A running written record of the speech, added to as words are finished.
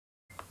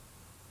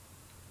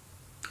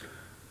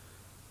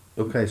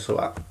Okay,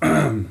 so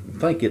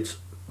think it's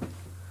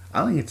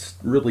I think it's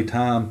really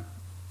time,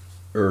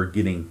 or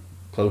getting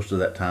close to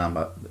that time.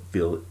 I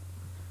feel it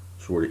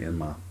sort of in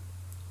my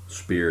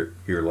spirit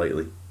here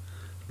lately,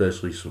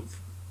 especially some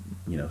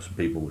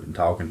people we've been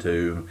talking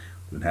to,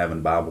 been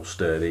having Bible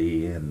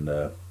study and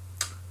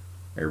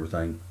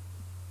everything.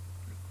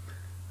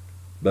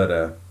 But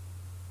I'm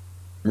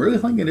really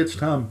thinking it's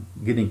time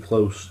getting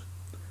close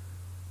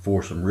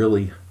for some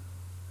really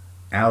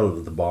out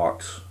of the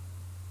box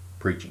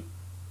preaching.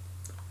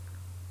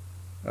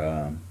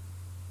 Um,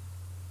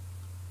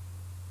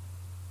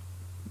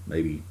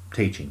 Maybe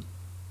teaching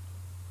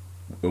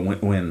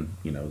when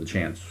the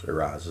chance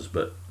arises.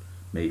 But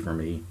for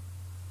me,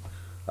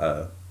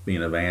 being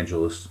an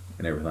evangelist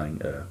and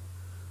everything,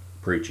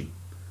 preaching.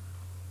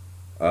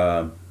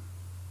 Um,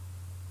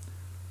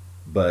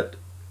 but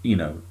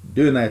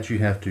doing that, you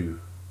have to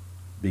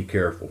be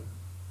careful.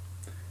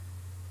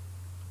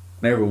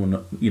 And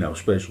everyone,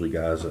 especially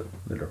guys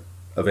that are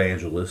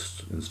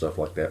evangelists and stuff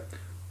like that,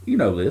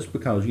 this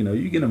because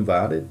you get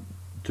invited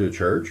to a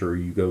church, or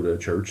you go to a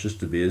church just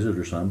to visit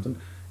or something,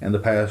 and the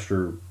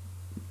pastor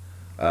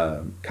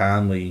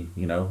kindly,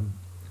 when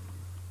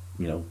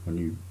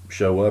you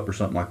show up or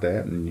something like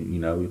that, and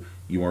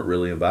you weren't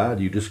really invited,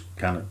 you just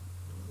kind of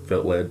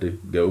felt led to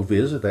go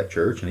visit that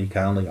church, and he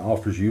kindly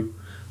offers you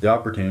the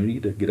opportunity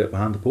to get up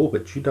behind the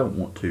pulpit. You don't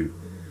want to,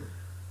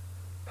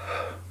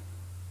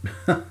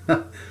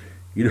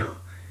 you don't,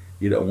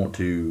 you don't want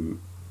to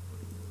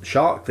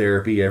shock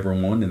therapy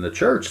everyone in the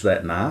church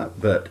that night,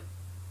 but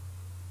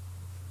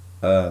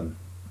um,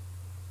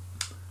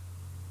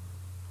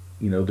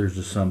 there's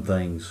just some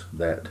things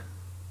that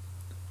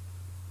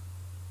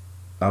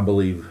I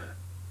believe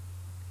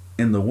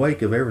in the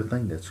wake of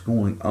everything that's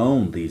going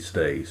on these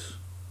days,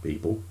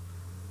 people,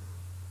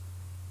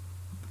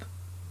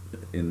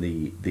 in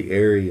the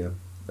area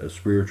of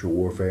spiritual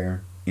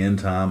warfare, end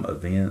time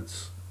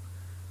events,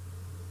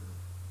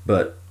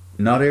 but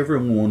not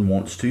everyone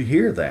wants to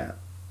hear that.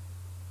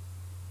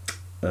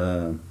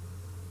 Uh,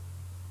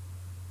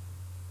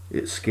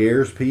 it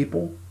scares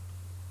people,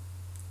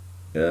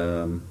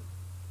 um,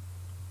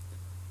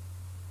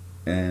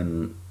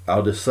 and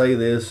I'll just say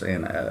this,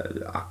 and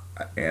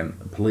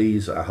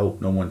please, I hope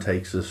no one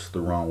takes this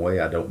the wrong way.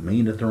 I don't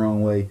mean it the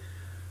wrong way,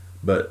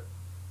 but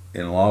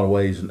in a lot of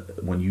ways,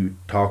 when you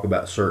talk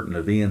about certain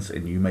events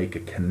and you make a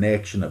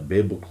connection, a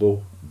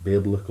biblical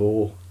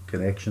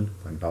connection,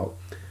 if I can talk,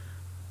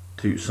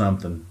 to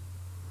something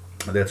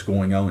that's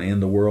going on in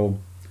the world,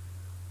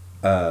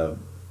 uh,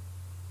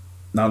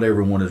 not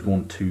everyone is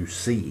going to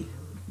see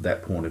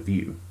that point of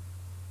view.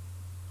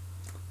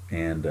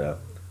 And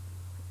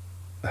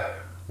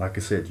like I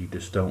said, you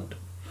don't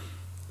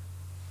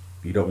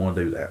want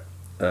to do that.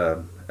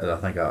 As I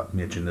think I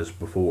mentioned this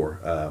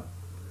before,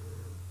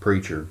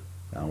 preacher,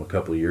 a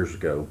couple of years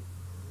ago,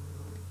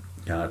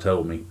 kind of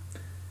told me,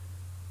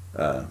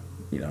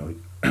 he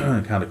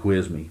kind of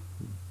quizzed me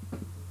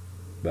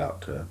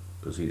about,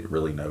 because he didn't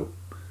really know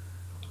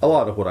a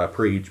lot of what I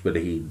preach, but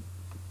he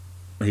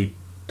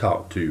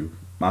talked to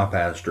my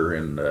pastor,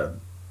 and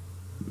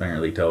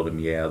apparently told him,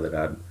 yeah, that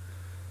I'd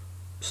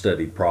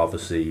studied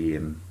prophecy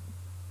and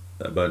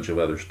a bunch of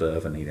other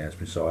stuff, and he'd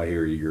asked me, so I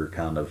hear you're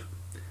kind of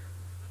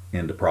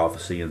into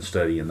prophecy and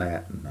studying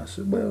that. And I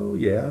said, well,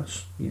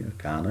 yes,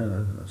 kind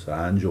of. I said,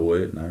 I enjoy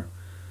it, and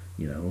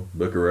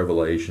Book of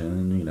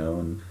Revelation,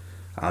 and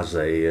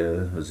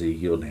Isaiah,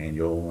 Ezekiel,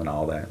 Daniel, and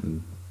all that,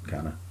 and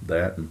kind of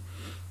that. And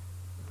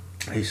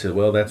he said,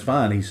 well, that's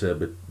fine. He said,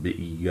 but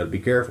you got to be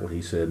careful.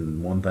 He said,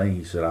 and one thing,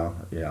 he said,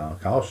 I'll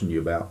caution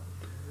you about.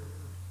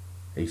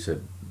 He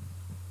said,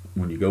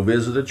 when you go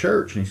visit a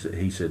church, and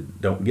he said,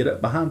 don't get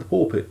up behind the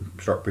pulpit and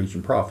start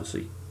preaching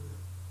prophecy.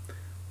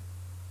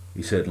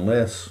 He said,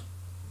 unless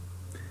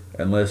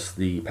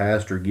the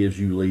pastor gives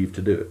you leave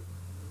to do it.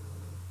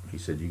 He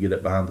said, you get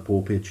up behind the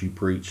pulpit, you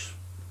preach,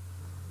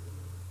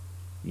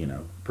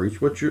 preach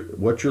what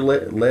you're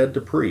led to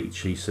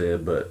preach. He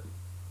said, but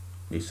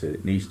he said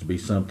it needs to be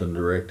something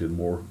directed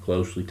more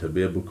closely to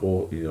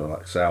biblical,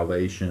 like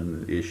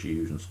salvation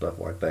issues and stuff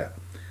like that.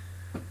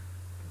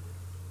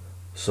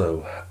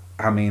 So,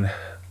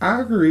 I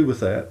agree with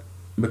that,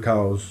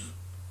 because,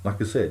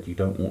 like I said, you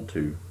don't want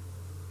to,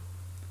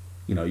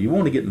 you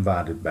want to get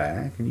invited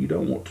back, and you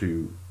don't want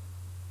to,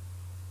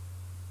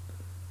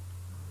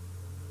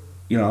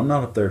 I'm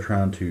not up there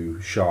trying to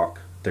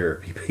shock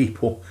therapy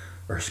people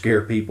or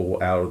scare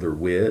people out of their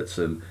wits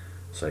and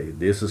say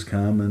this is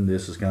coming,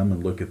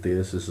 look at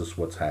this is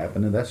what's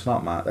happening. That's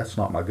not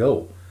my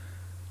goal.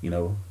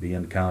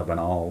 Being kind of an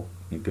all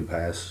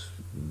encompass,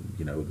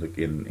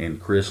 in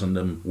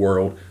Christendom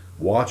world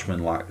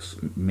watchman, like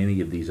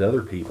many of these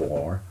other people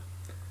are,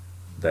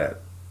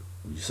 that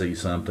you see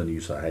something, you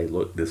say, hey,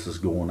 look, this is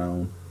going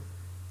on,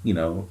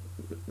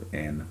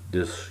 and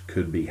this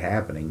could be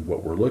happening,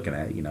 what we're looking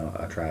at.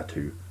 I try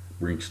to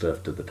bring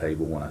stuff to the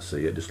table when I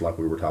see it, just like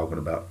we were talking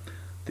about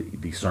the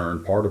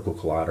CERN particle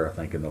collider, I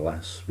think, in the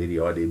last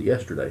video I did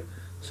yesterday. I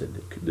said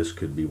this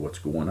could be what's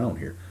going on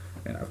here.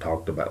 And I've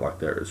talked about like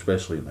that,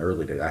 especially in the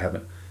early days. I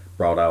haven't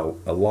brought out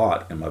a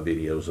lot in my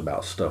videos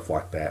about stuff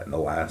like that in the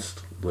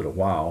last little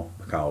while,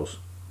 because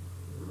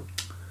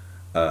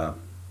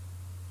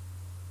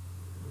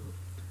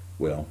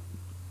well,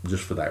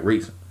 just for that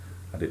reason.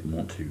 I didn't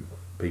want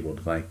people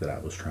to think that I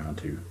was trying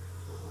to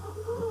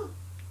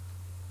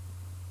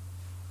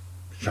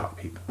shock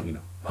people,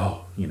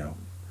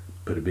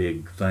 put a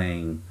big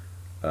thing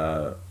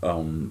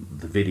on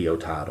the video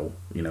title,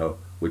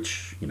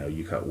 which,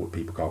 you call what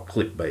people call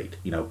clickbait,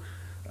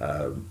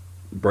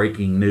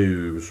 breaking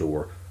news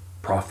or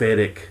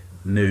prophetic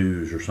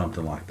news or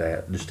something like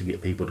that, just to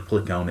get people to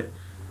click on it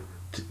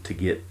to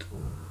get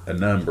a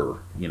number,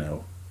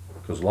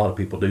 because a lot of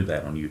people do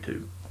that on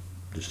YouTube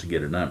just to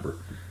get a number,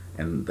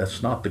 and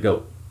that's not the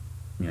goal.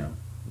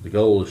 The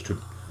goal is to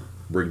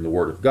bring the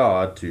Word of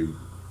God to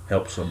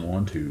help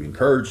someone, to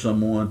encourage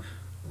someone,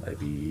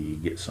 maybe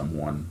get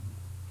someone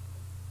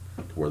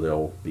to where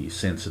they'll be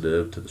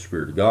sensitive to the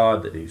Spirit of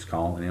God, that He's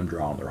calling them,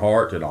 drawing their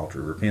heart to an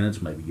altar of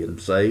repentance, maybe get them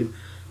saved,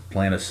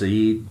 plant a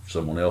seed,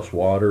 someone else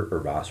water, or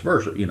vice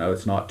versa.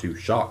 It's not to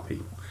shock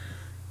people.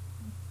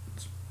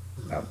 It's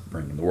about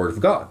bringing the Word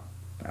of God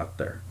out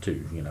there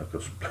too,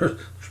 because there's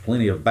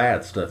plenty of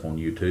bad stuff on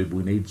YouTube.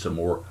 We need some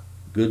more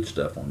good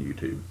stuff on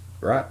YouTube,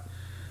 right?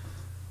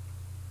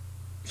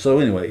 So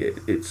anyway,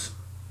 it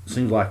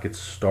seems like it's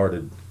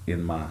started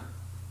in my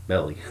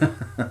belly,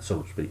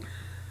 so to speak,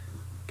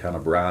 kind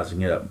of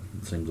rising up.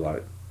 It seems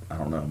like, I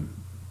don't know,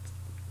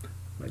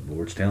 maybe the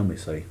Lord's telling me,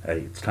 say, hey,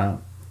 it's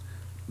time.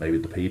 Maybe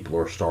the people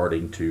are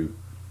starting to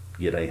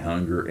get a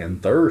hunger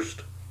and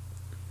thirst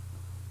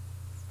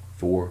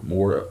for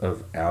more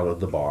of out of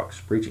the box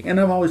preaching. And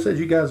I've always said,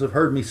 you guys have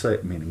heard me say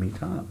it many, many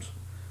times.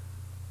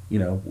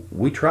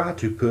 We try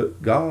to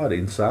put God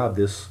inside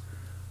this,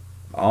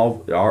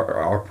 all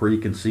our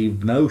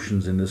preconceived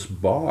notions in this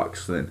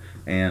box, and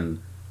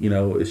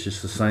it's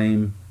just the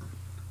same.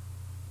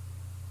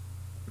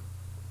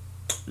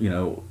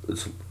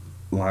 It's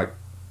like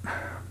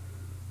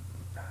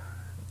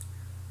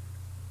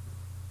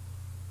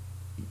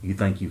you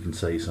think you can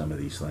say some of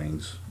these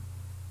things,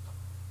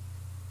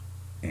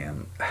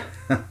 and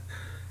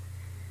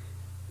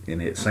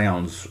and it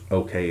sounds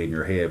okay in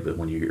your head, but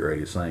when you get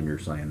ready to sing, you're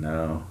saying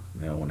no.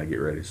 When I get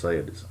ready to say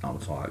it, it's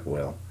like,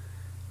 well,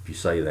 if you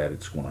say that,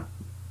 it's going to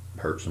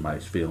hurt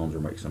somebody's feelings or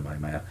make somebody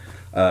mad.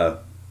 I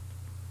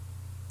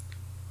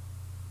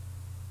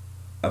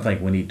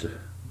think we need to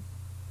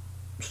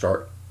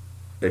start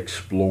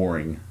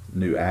exploring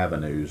new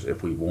avenues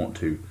if we want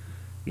to.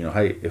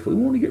 Hey, if we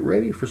want to get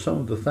ready for some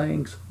of the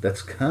things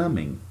that's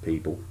coming,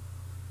 people,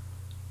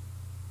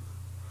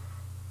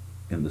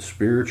 in the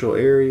spiritual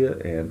area,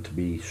 and to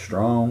be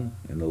strong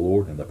in the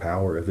Lord and the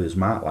power of His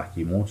might like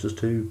He wants us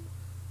to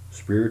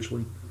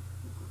spiritually,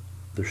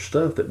 there's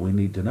stuff that we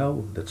need to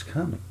know that's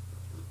coming.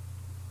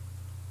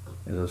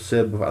 As I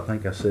said before, I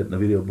think I said in the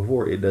video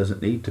before, it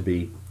doesn't need to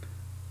be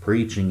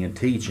preaching and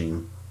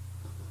teaching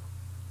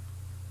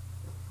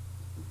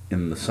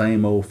in the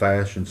same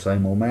old-fashioned,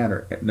 same old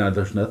manner. Now,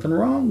 there's nothing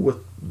wrong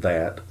with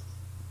that,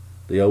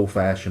 the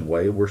old-fashioned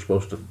way. We're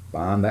supposed to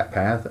find that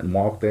path and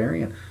walk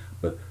therein.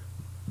 But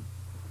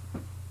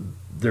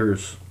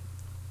there's,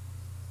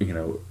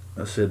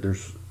 I said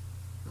there's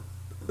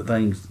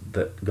things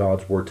that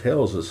God's Word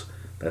tells us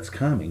that's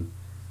coming.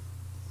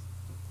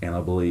 And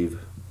I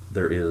believe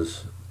there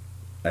is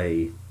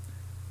a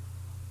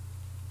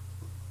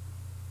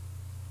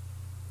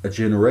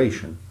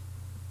generation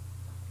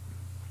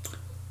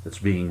that's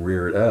being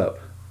reared up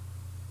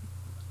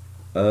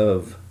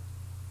of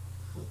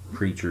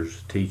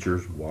preachers,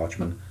 teachers,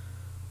 watchmen,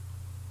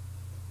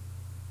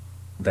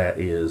 that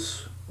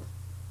is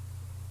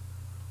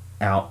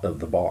out of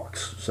the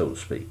box, so to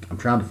speak. I'm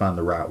trying to find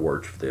the right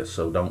words for this,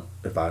 so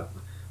if I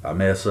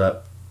mess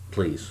up,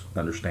 please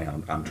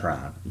understand. I'm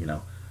trying,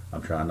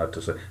 I'm trying not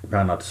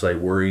to say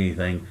we're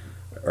anything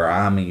or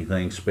I'm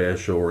anything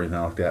special or anything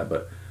like that,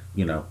 but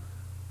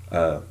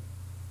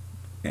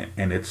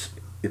and it's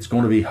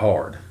going to be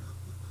hard.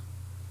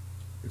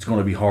 It's going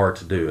to be hard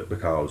to do it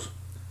because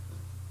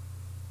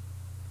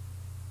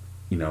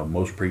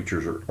most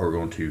preachers are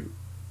going to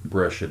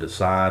brush it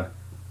aside.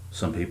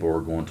 Some people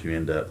are going to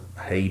end up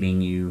hating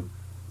you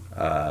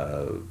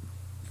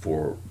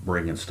for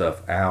bringing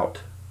stuff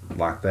out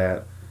like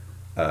that.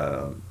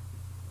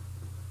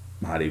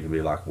 Might even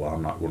be like, well,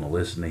 I'm not going to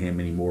listen to him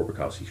anymore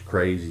because he's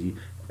crazy.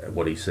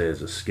 What he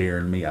says is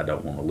scaring me. I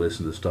don't want to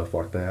listen to stuff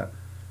like that.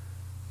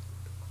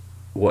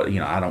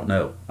 I don't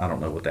know. I don't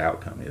know what the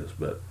outcome is,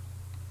 but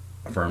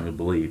I firmly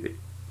believe it.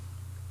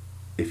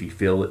 If you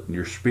feel it in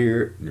your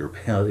spirit, in your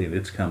belly, and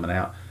it's coming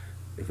out,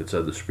 if it's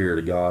of the Spirit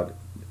of God,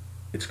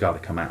 it's got to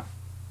come out.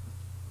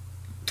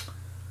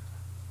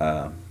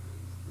 And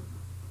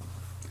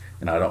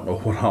I don't know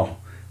what all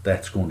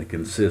that's going to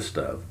consist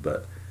of,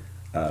 but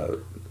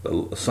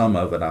some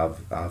of it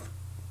I've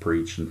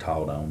preached and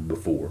taught on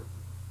before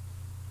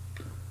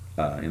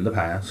in the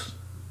past,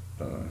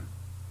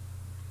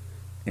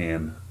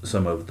 and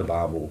some of the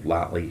Bible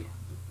lightly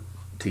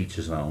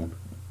teaches on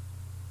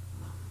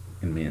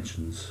and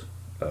mentions.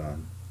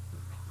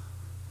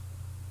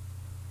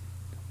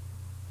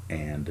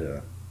 And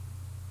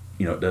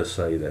it does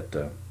say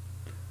that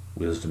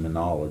wisdom and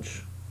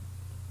knowledge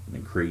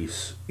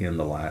increase in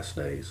the last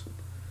days.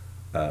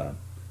 I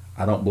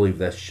don't believe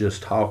that's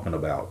just talking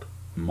about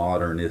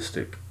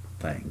modernistic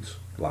things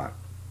like,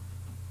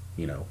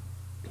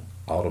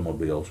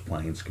 automobiles,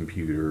 planes,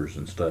 computers,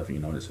 and stuff.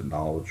 And it's a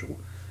knowledge will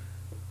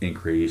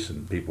increase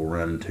and people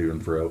running to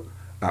and fro.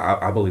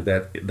 I believe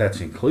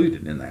that's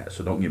included in that.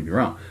 So don't get me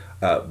wrong,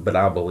 but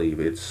I believe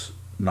it's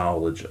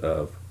knowledge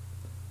of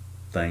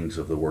things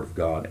of the Word of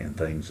God and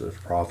things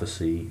of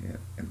prophecy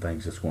and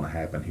things that's going to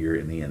happen here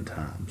in the end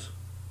times.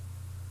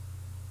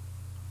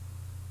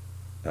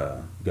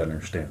 You got to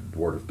understand the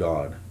Word of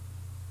God.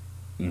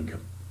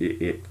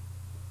 It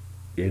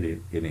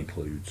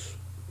includes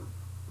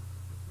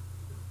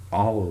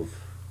all of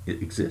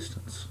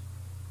existence.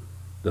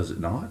 Does it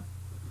not?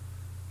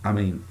 I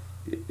mean,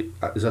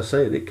 as I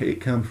said, it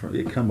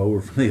come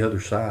over from the other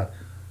side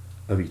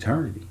of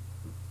eternity.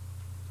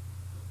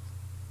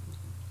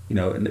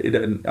 And it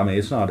doesn't. I mean,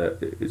 it's not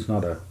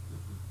a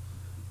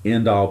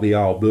end all be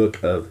all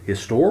book of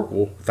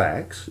historical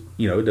facts.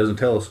 It doesn't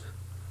tell us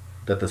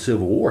that the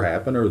Civil War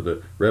happened or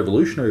the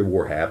Revolutionary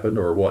War happened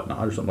or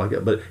whatnot or something like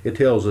that. But it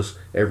tells us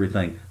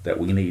everything that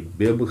we need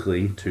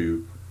biblically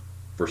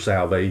for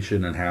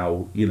salvation and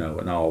how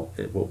and all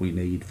what we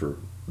need for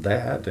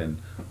that,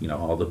 and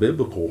all the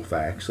biblical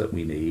facts that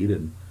we need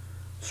and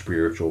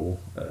spiritual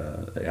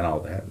and all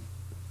that.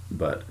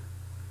 But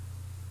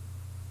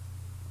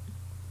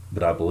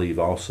I believe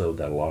also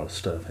that a lot of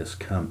stuff has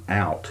come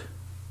out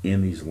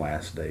in these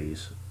last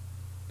days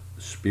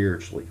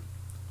spiritually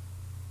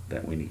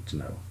that we need to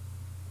know.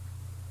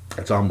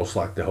 It's almost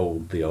like the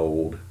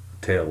old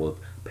tale of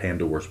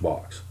Pandora's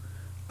box.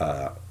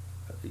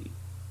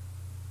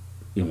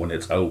 When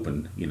it's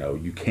open,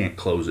 you can't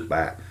close it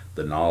back.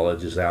 The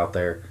knowledge is out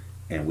there,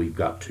 and we've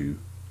got to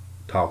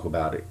talk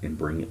about it and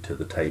bring it to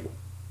the table.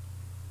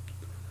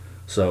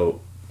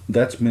 So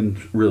that's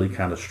been really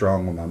kind of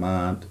strong on my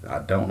mind. I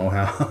don't know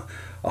how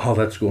all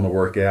that's going to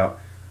work out.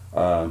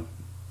 I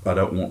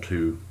don't want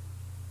to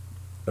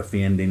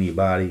offend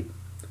anybody.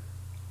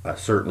 I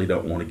certainly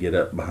don't want to get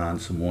up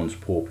behind someone's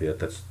pulpit.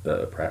 That's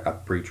a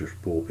preacher's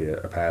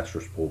pulpit, a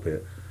pastor's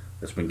pulpit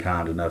that's been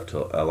kind enough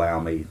to allow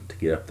me to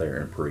get up there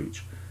and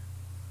preach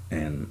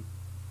and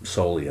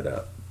sully it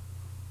up.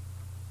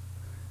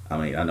 I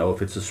mean, I know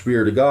if it's the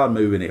Spirit of God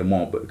moving, it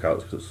won't,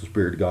 because the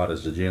Spirit of God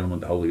is a gentleman,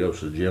 the Holy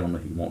Ghost is a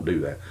gentleman, he won't do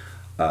that.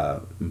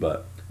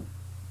 But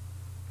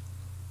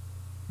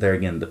there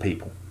again, the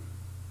people.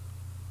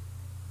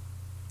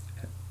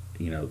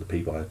 The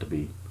people have to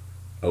be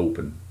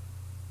open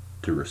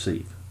to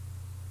receive.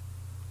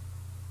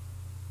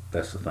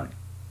 That's the thing.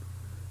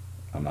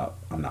 I'm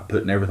not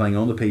putting everything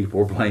on the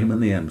people or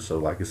blaming them. So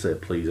like I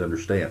said, please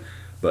understand.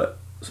 But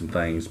some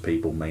things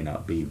people may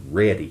not be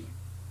ready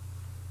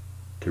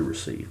to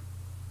receive.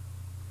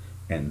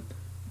 And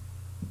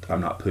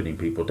I'm not putting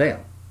people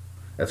down.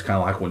 That's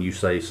kind of like when you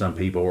say some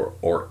people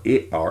are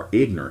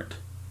ignorant.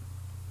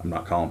 I'm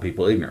not calling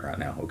people ignorant right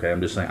now, okay? I'm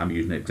just saying, I'm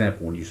using an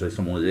example. When you say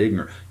someone is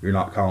ignorant, you're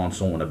not calling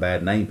someone a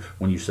bad name.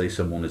 When you say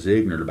someone is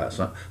ignorant about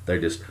something,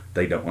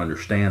 they don't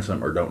understand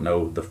something, or don't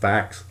know the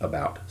facts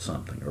about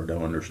something, or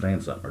don't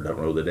understand something, or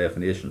don't know the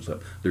definition of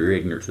something. They're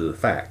ignorant to the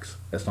facts.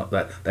 That's not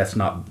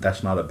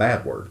a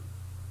bad word.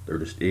 They're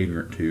just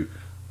ignorant to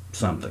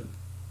something.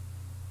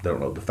 They don't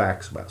know the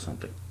facts about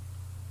something.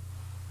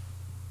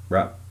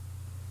 Right?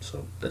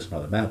 So that's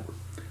not a bad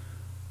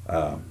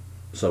word.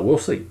 So we'll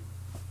see.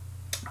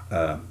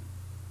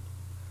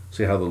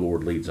 See how the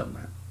Lord leads on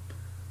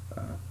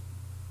that.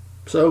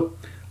 So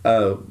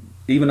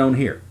even on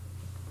here,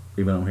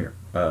 doing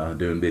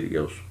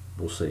videos,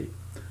 we'll see.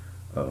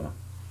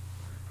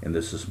 And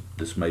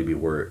this may be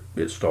where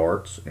it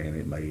starts, and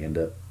it may end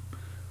up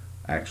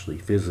actually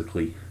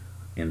physically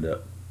end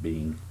up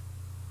being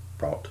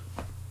brought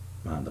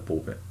behind the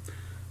pulpit.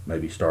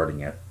 Maybe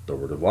starting at the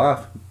Word of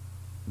Life,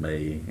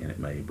 and it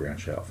may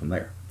branch out from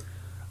there.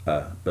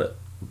 But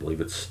I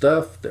believe it's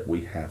stuff that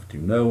we have to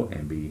know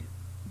and be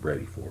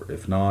ready for.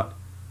 If not,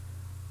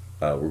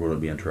 we're going to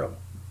be in trouble.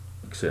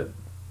 Like I said,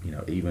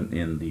 even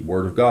in the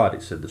Word of God,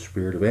 it said the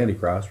spirit of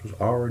Antichrist was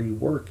already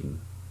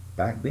working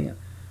back then.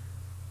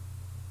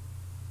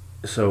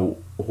 So,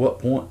 at what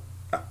point?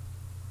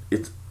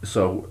 At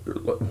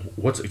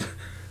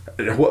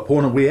what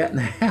point are we at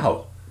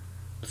now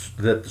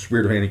that the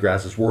spirit of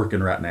Antichrist is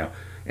working right now?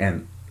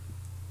 And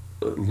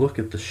look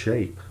at the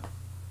shape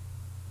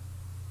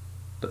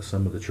that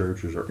some of the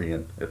churches are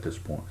in at this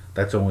point.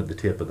 That's only the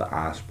tip of the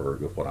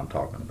iceberg of what I'm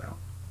talking about.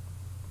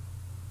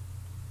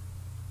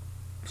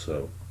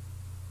 So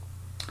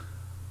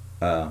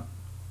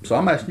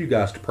I'm asking you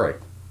guys to pray.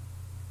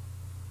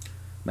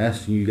 I'm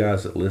asking you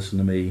guys that listen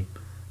to me,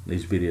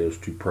 these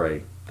videos, to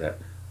pray that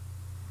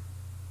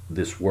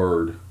this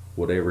word,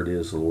 whatever it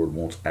is the Lord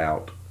wants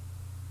out,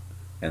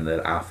 and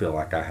that I feel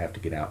like I have to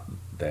get out,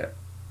 that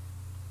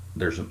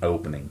there's an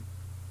opening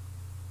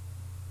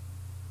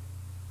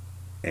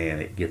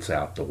and it gets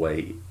out the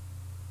way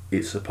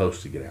it's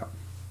supposed to get out,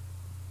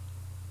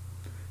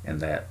 and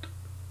that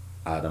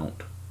I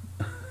don't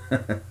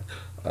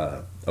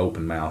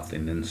open mouth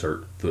and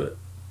insert foot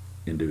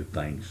into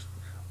things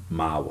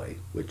my way,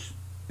 which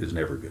is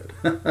never good.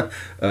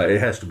 It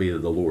has to be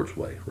the Lord's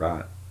way,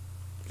 right?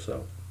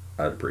 So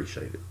I'd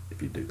appreciate it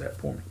if you do that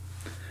for me.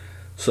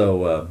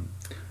 So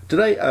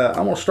today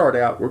I'm going to start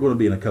out. We're going to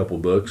be in a couple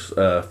books.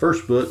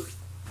 First book,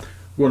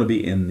 we're going to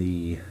be in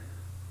the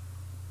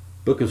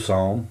book of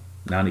Psalm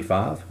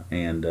 95,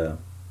 and let's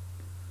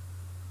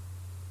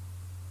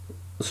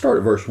start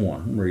at verse 1.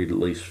 I'm going to read at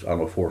least, I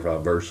don't know, 4 or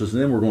 5 verses,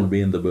 and then we're going to be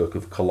in the book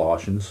of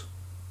Colossians.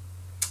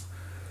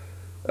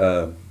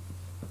 Kind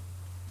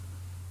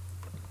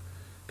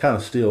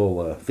of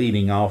still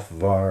feeding off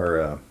of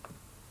our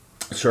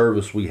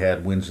service we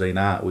had Wednesday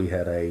night. We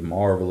had a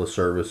marvelous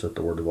service at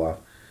the Word of Life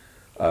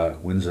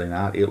Wednesday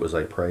night. It was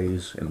a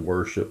praise and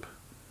worship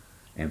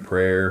and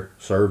prayer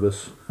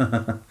service.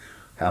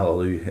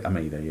 Hallelujah. I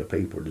mean,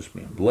 people are just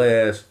being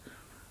blessed,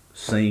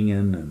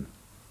 singing and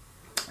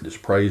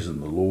just praising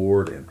the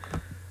Lord, and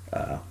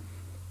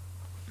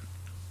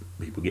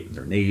people getting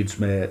their needs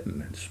met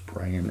and just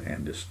praying,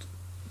 and just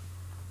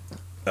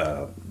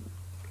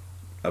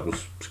I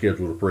was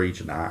scheduled to preach,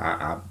 and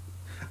I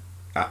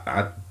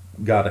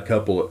got a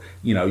couple of,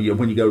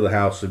 when you go to the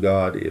house of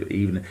God,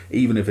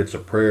 even if it's a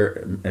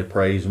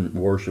praise and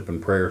worship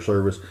and prayer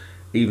service,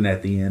 even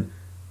at the end,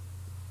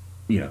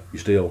 you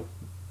still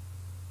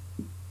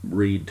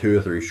read 2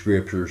 or 3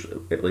 scriptures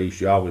at least.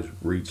 You always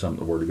read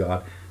something of the Word of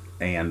God,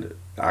 and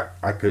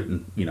I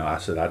couldn't, I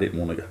said I didn't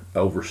want to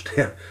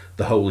overstep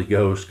the Holy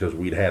Ghost because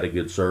we'd had a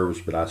good service,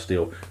 but I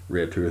still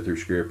read 2 or 3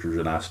 scriptures,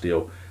 and I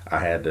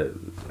had to,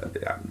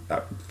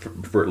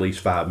 for at least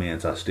 5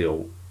 minutes,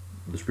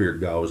 the Spirit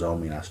of God was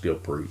on me, and I still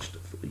preached,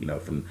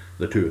 from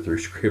the 2 or 3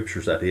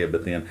 scriptures I did.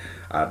 But then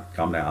I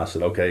calmed down. I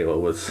said, okay, well,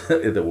 we'll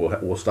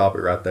stop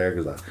it right there,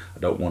 because I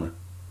don't want to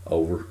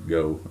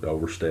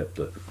overstep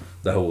the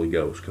Holy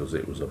Ghost, because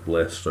it was a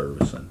blessed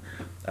service, and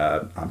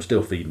I'm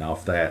still feeding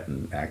off that.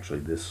 And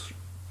actually,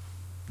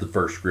 the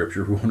first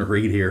scripture we want to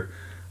read here,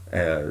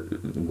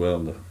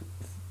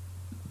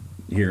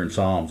 here in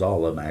Psalms,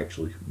 all of them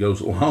actually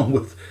goes along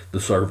with the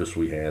service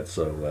we had.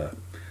 So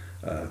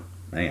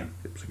man,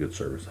 it was a good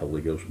service. The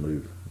Holy Ghost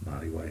moved in a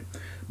mighty way.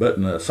 But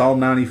in Psalm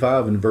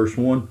 95 in verse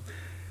 1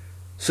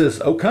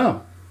 says, "O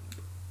come,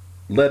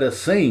 let us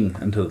sing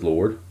unto the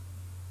Lord."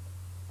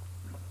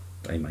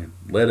 Amen.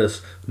 "Let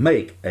us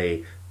make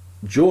a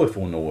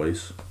joyful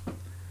noise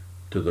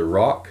to the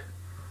rock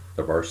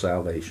of our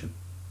salvation."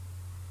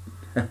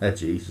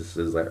 Jesus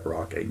is that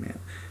rock. Amen.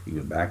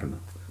 Even back in the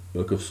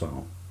book of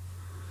Psalms,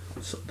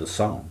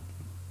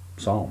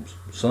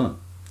 Son.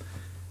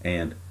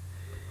 And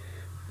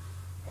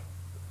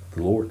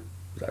the Lord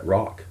is that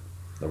rock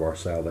of our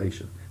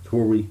salvation. It's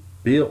where we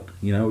build.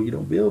 You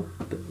don't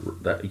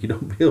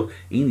build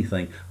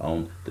anything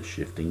on the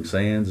shifting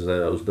sands.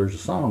 There's a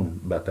song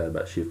about that,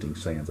 about shifting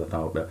sands, I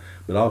thought about.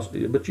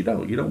 But you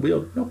don't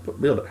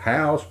build a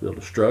house, build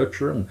a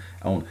structure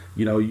on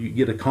you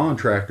get a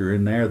contractor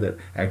in there that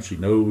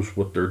actually knows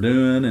what they're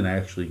doing, and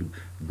actually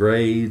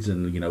grades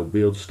and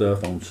builds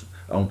stuff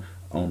on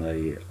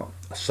a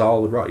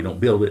solid rock. You don't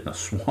build it in a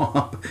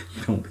swamp.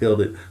 You don't build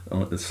it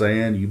on the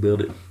sand. You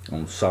build it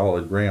on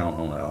solid ground,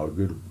 on a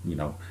good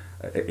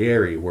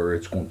area where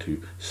it's going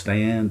to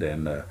stand.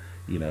 And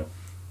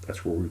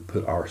that's where we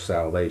put our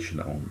salvation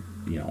on.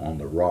 On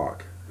the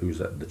rock,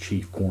 who's at the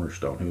chief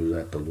cornerstone, who's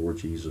at the Lord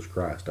Jesus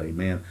Christ.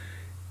 Amen.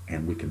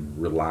 And we can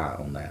rely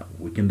on that.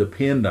 We can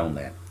depend on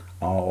that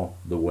all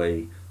the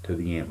way to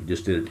the end. We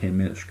just did a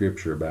 10-minute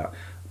scripture about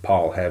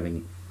Paul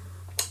having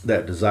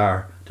that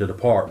desire to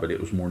depart, but it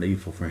was more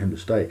needful for him to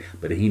stay.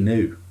 But he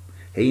knew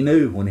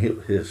when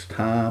his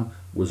time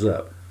was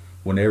up,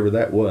 whenever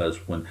that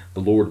was, when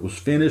the Lord was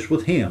finished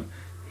with him,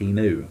 he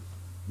knew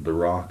the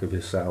rock of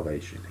his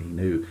salvation. He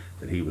knew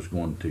that he was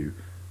going to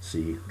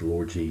see the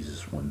Lord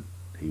Jesus when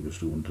he was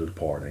going to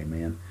depart.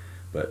 Amen.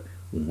 But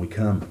when we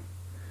come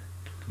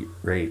get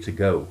ready to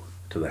go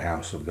to the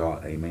house of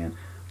God, amen,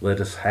 let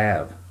us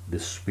have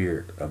this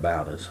spirit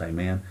about us.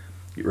 Amen.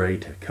 Get ready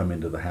to come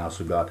into the house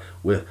of God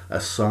with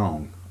a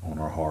song on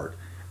our heart,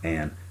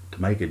 and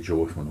to make a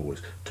joyful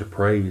noise, to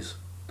praise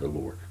the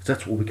Lord.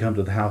 That's what we come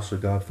to the house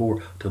of God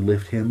for, to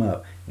lift him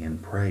up in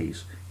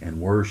praise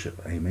and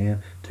worship.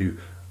 Amen. To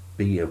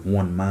be of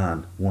one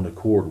mind, one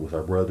accord with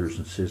our brothers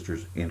and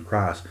sisters in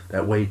Christ.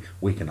 That way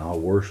we can all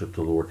worship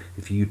the Lord.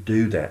 If you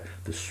do that,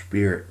 the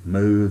Spirit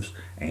moves,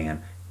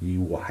 and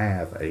you will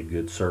have a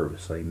good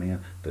service.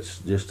 Amen. That's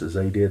just as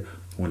they did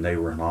when they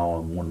were all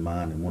in one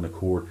mind and one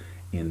accord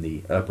in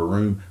the upper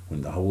room,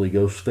 when the Holy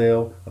Ghost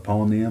fell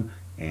upon them,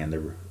 and they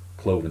were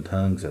cloven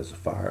tongues as a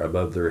fire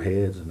above their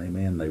heads, and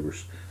amen, they were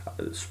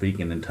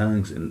speaking in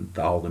tongues, and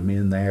all the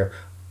men there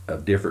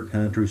of different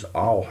countries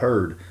all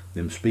heard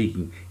them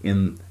speaking,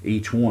 in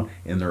each one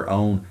in their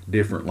own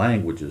different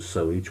languages.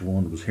 So each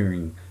one was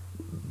hearing,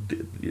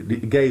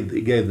 it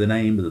gave the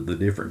name of the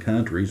different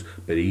countries,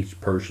 but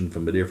each person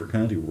from a different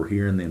country were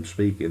hearing them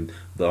speak in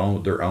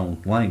their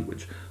own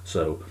language.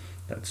 So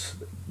that's,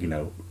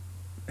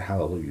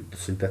 hallelujah.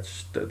 See,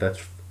 that's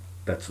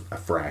that's a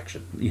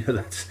fraction.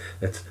 That's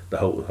the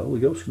Holy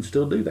Ghost can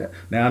still do that.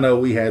 Now I know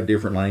we have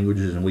different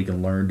languages and we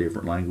can learn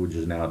different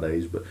languages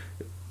nowadays, but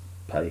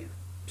hey,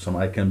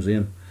 somebody comes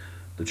in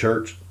the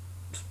church,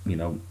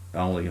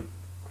 only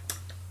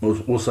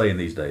we'll say in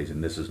these days,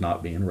 and this is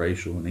not being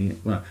racial,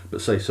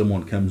 but say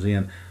someone comes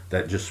in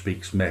that just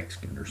speaks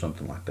Mexican or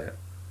something like that.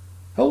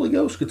 Holy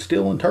Ghost could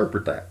still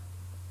interpret that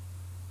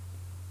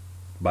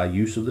by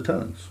use of the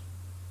tongues.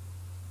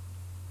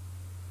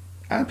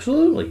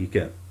 Absolutely, he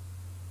can.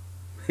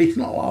 He's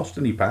not lost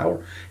any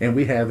power, and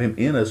we have him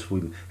in us.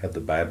 We have the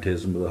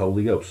baptism of the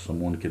Holy Ghost.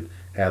 Someone could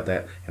have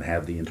that and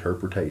have the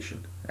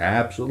interpretation.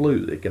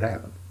 Absolutely, it could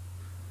happen.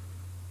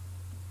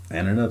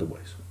 And in other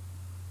ways,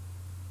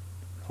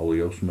 Holy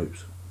Ghost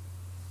moves.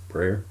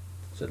 Prayer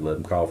said, let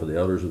them call for the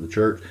elders of the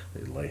church.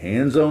 They lay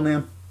hands on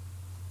them,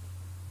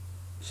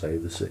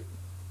 save the sick.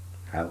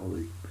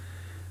 Hallelujah.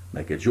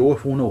 Make a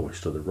joyful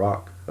noise to the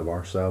rock of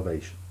our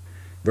salvation.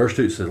 Verse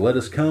 2 says, let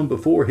us come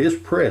before his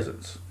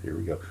presence. Here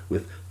we go.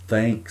 With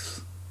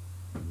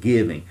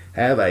thanksgiving.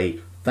 Have a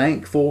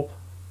thankful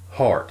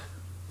heart.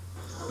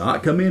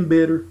 Not come in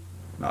bitter.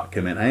 Not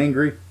come in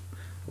angry.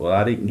 Well,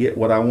 I didn't get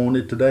what I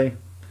wanted today.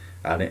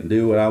 I didn't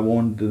do what I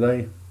wanted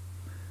today.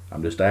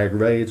 I'm just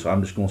aggravated, so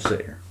I'm just going to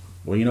sit here.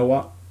 Well, you know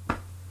what?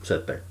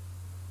 Sit there.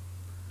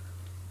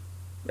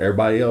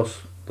 Everybody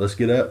else, let's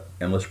get up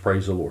and let's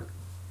praise the Lord.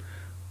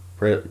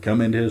 Come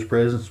into his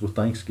presence with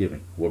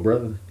thanksgiving. Well,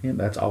 brother,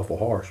 that's awful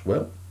harsh.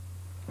 Well,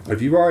 if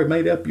you've already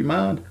made up your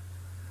mind,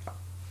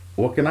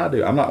 what can I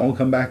do? I'm not going to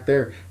come back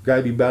there,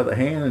 grab you by the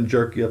hand and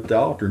jerk you up the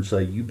altar and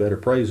say, you better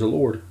praise the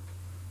Lord.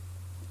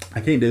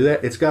 I can't do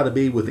that. It's got to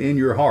be within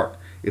your heart.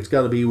 It's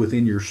got to be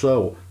within your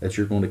soul that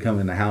you're going to come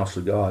in the house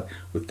of God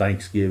with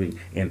thanksgiving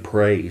and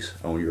praise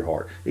on your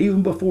heart.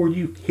 Even before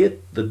you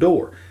hit the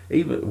door,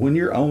 even when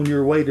you're on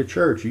your way to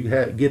church, you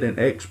get an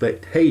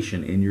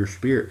expectation in your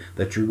spirit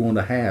that you're going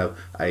to have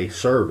a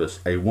service,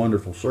 a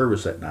wonderful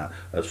service that night,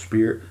 of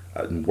spirit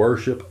and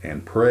worship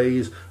and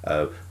praise,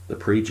 of the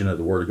preaching of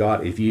the Word of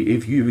God. If you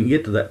even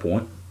get to that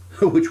point,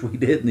 which we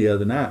did the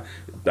other night,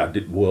 I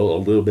did well a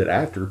little bit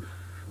after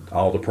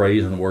all the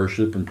praise and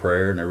worship and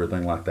prayer and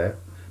everything like that.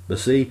 But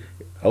see,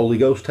 Holy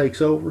Ghost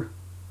takes over.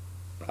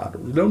 I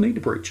don't need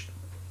to preach.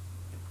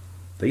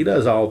 He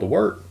does all the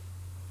work.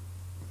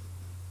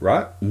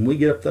 Right? When we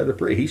get up there to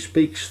pray, he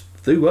speaks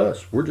through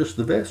us. We're just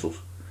the vessels.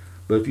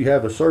 But if you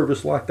have a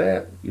service like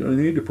that, you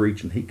don't need to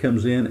preach. And he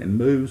comes in and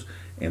moves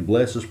and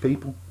blesses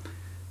people,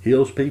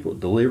 heals people,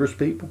 delivers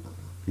people.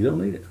 You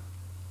don't need it.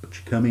 But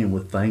you come in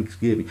with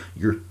thanksgiving.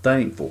 You're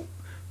thankful.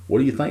 What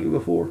are you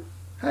thankful for?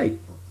 Hey,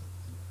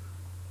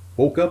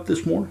 woke up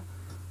this morning.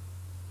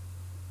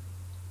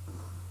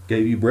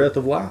 Gave you breath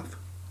of life.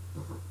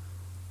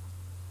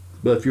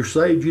 But if you're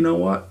saved, you know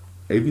what?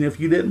 Even if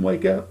you didn't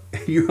wake up,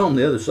 you're on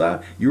the other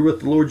side. You're with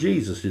the Lord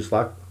Jesus, just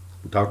like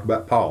we talked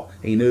about Paul.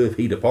 He knew if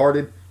he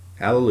departed,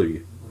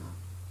 hallelujah,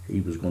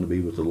 he was going to be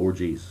with the Lord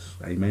Jesus.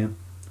 Amen.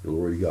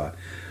 Glory to God.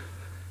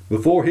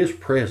 Before his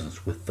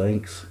presence with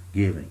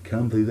thanksgiving.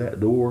 Come through that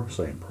door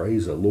saying,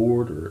 praise the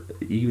Lord, or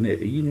even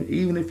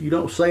if you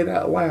don't say it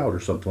out loud or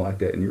something like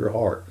that in your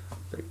heart,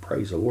 say,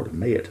 praise the Lord, and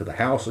may it to the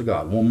house of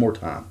God one more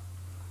time.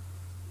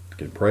 You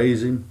can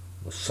praise him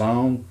with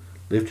song,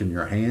 lifting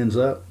your hands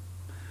up.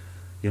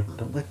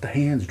 Don't let the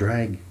hands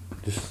drag,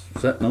 just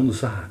sitting on the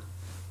side.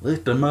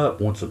 Lift them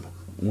up once in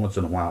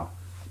a while.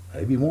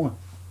 Maybe one.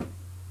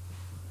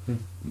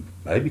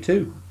 Maybe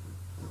two.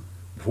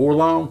 Before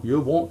long,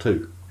 you'll want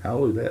to.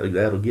 Hallelujah.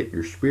 That'll get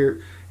your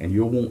spirit, and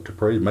you'll want to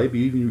praise. Maybe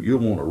even you'll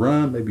want to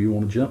run. Maybe you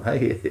want to jump.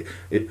 Hey,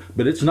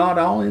 but it's not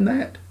all in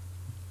that.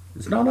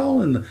 It's not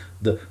all in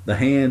the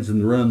hands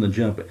and the run and the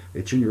jumping.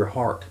 It's in your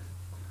heart.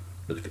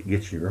 But if it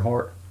gets in your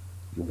heart,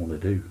 you'll want to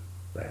do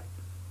that.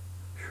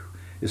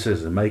 It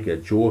says to make a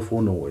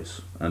joyful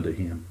noise unto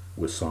him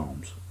with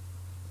psalms.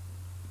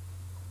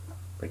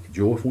 Make a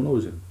joyful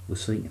noise with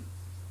singing.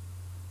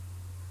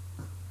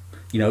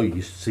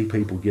 You see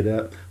people get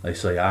up, they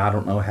say, I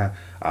don't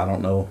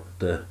know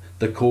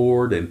the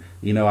chord, and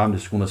I'm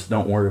just going to,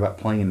 don't worry about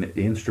playing the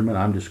instrument,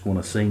 I'm just going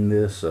to sing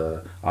this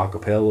a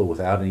cappella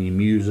without any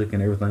music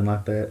and everything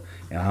like that,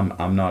 and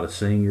I'm not a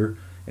singer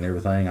and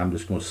everything, I'm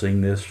just going to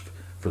sing this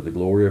for the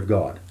glory of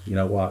God. You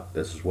know what?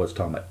 This is what's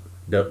talking about.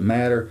 Doesn't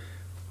matter.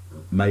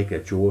 Make a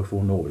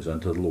joyful noise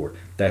unto the Lord.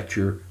 That's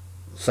your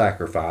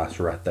sacrifice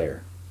right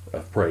there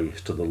of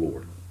praise to the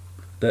Lord.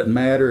 Doesn't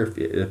matter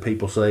if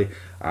people say,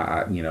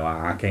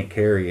 I can't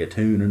carry a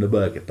tune in a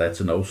bucket. That's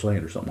an old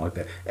saying or something like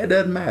that. It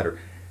doesn't matter.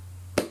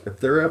 If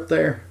they're up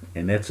there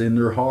and that's in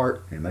their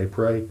heart and they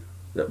pray,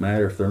 doesn't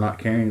matter if they're not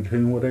carrying a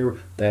tune, whatever,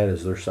 that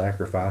is their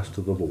sacrifice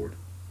to the Lord.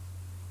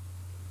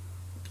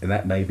 And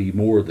that may be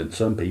more than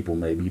some people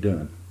may be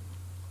doing.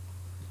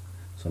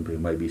 Some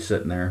people may be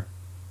sitting there,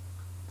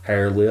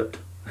 hair-lipped,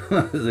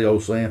 as the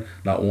old saying,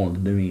 not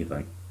wanting to do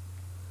anything.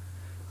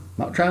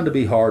 I'm not trying to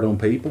be hard on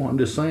people. I'm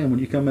just saying when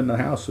you come in the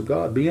house of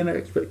God, be in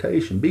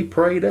expectation. Be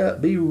prayed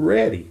up. Be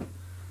ready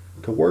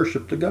to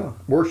worship God.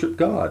 Worship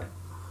God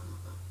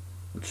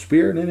in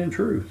spirit and in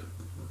truth.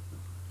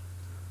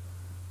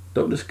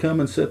 Don't just come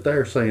and sit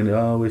there saying,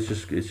 "Oh, it's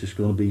just going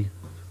to be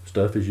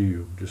stuff as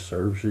usual, just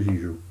service as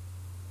usual."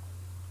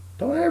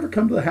 Don't ever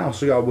come to the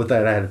house of God with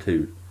that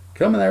attitude.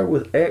 Come in there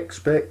with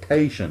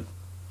expectation.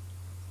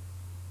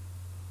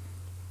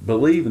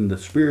 Believing the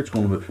Spirit's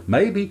going to move.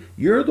 Maybe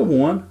you're the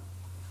one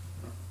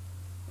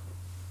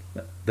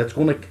that's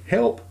going to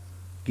help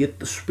get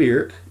the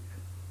Spirit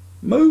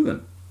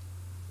moving.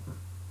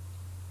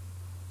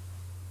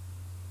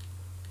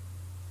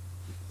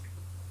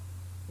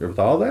 Ever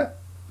thought of that?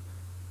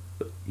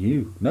 But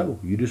you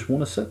just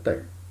want to sit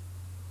there.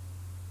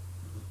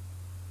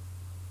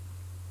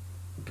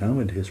 Come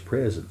into His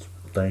presence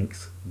with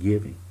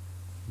thanksgiving.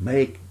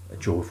 Make a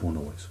joyful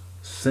noise.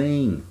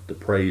 Sing the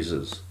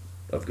praises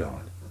of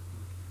God.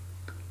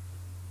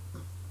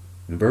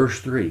 In verse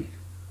 3,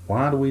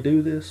 why do we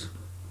do this?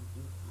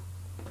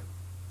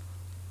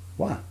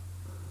 Why?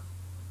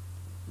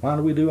 Why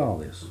do we do all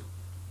this?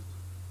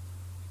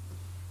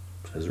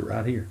 It says it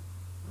right here.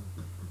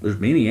 There's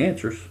many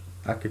answers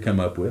I could come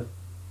up with.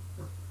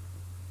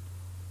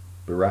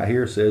 But right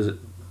here it says it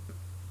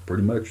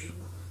pretty much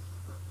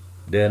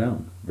dead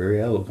on,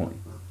 very eloquently.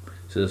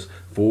 It says,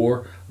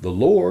 for the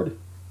Lord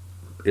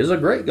is a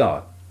great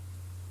God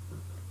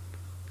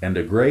and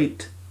a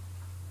great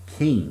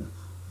King.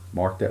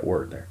 Mark that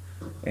word there.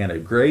 And a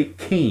great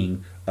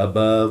King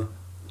above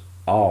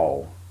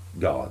all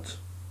gods.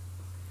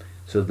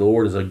 So the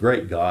Lord is a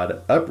great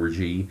God, upper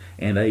G,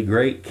 and a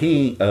great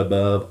King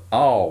above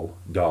all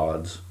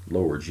gods,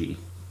 lower G.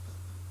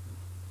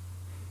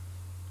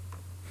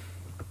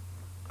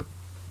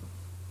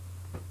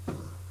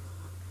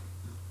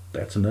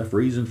 That's enough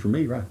reason for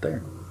me right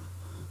there.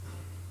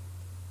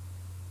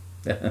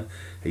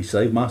 He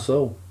saved my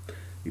soul.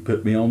 He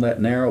put me on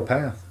that narrow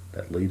path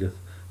that leadeth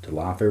to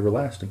life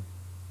everlasting,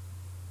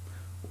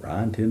 where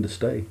I intend to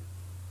stay.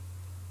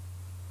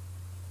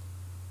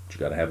 But you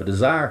got to have a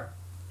desire.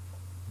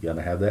 You got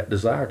to have that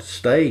desire to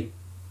stay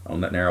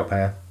on that narrow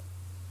path.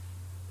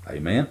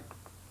 Amen.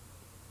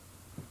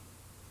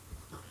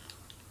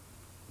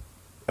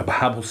 The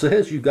Bible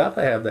says you got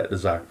to have that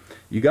desire.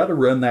 You got to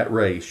run that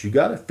race. You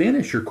got to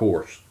finish your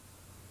course.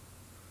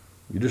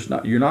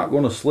 You're not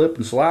going to slip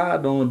and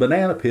slide on a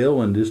banana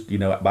peel and just,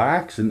 by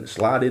accident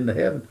slide into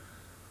heaven.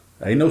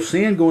 Ain't no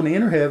sin going to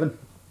enter heaven.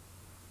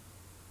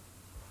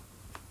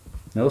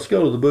 Now let's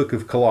go to the book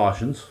of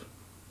Colossians.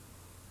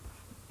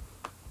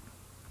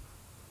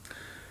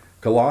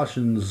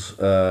 Colossians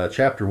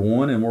chapter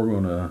 1, and we're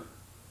going to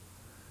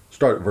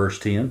start at verse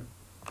 10.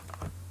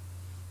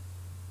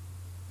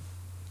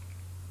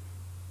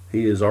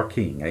 He is our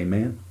King.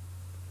 Amen.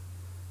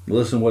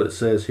 Listen what it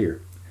says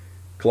here.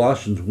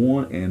 Colossians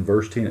 1 and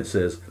verse 10, it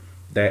says,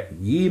 that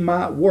ye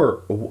might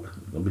work. Oh,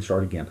 let me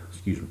start again.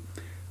 Excuse me.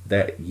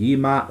 That ye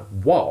might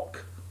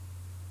walk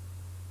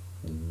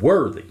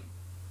worthy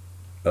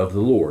of the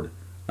Lord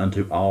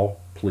unto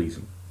all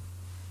pleasing.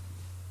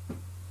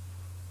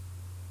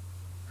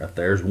 Right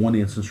there's one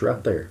instance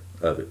right there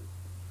of it.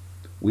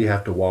 We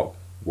have to walk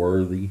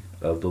worthy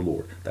of the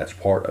Lord. That's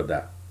part of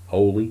that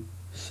holy,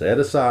 set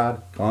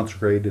aside,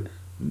 consecrated,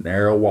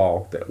 narrow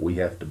walk that we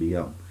have to be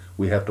on.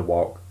 We have to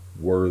walk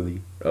worthy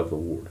of the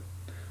Lord.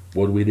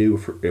 What do we do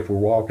if we're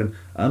walking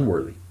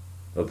unworthy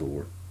of the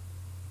Lord?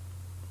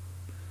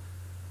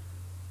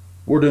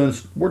 We're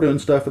doing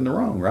stuff in the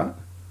wrong, right?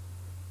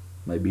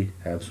 Maybe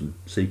have some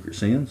secret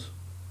sins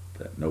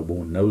that no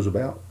one knows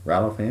about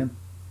right offhand.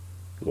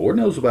 The Lord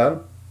knows about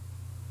them.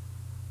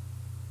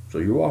 So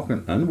you're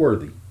walking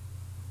unworthy.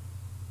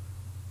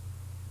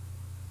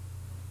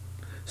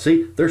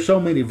 See, there's so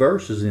many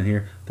verses in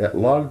here that a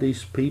lot of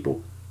these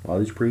people, a lot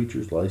of these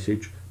preachers, a lot of these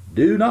teachers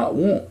do not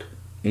want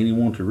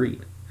anyone to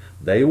read.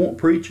 They won't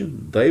preach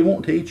them. They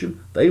won't teach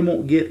them. They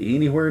won't get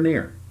anywhere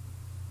near.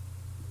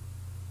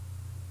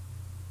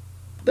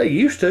 They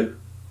used to.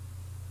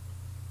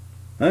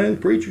 The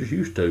preachers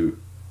used to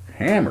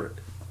hammer it.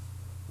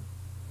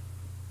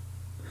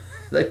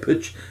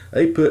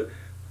 They put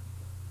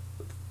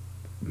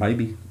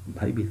maybe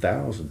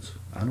thousands.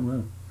 I don't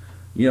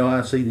know.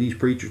 I see these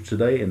preachers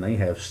today, and they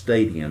have a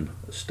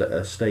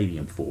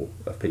stadium full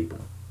of people.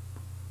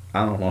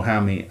 I don't know how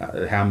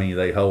many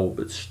they hold,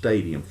 but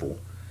stadium full.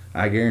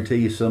 I guarantee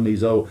you, some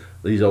of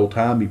these old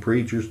timey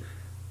preachers,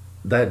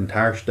 that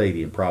entire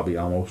stadium, probably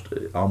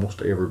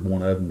almost every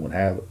one of them would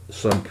have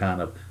some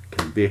kind of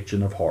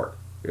conviction of heart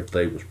if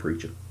they was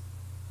preaching.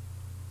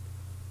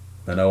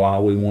 I know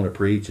all we want to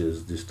preach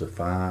is just a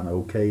fine,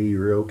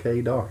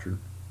 okay doctrine.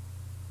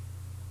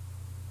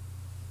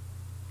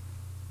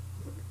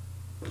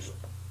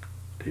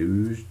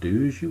 Just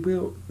do as you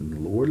will, and the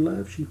Lord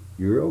loves you.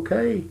 You're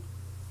okay.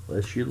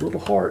 Bless your little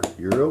heart.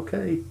 You're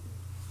okay.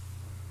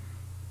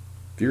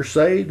 If you're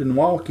saved and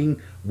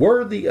walking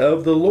worthy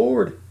of the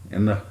Lord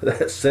and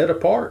that's set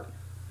apart,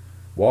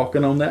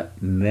 walking on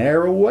that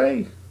narrow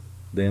way,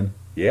 then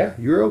yeah,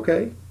 you're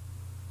okay.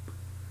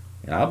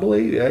 And I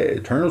believe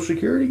eternal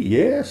security,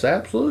 yes,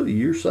 absolutely,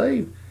 you're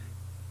saved.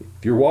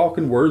 If you're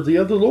walking worthy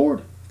of the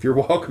Lord, if you're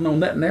walking on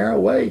that narrow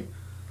way,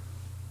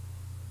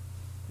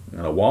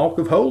 and a walk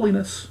of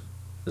holiness,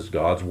 as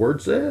God's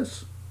Word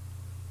says.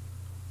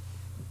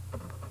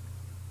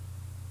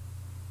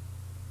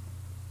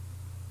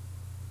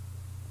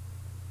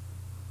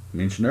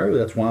 mentioned earlier,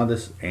 that's why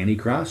this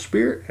Antichrist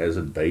spirit has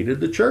invaded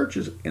the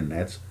churches, and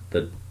that's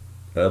the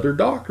other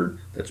doctrine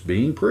that's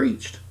being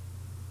preached.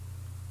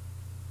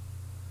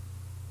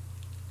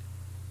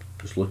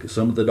 Just look at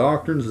some of the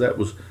doctrines that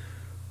was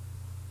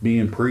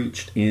being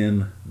preached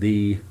in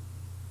the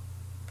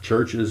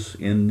churches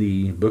in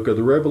the book of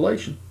the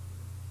Revelation.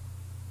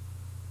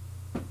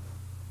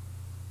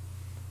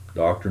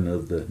 Doctrine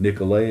of the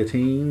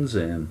Nicolaitans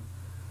and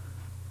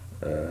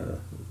the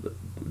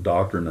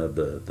doctrine of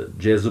the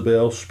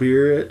Jezebel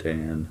spirit,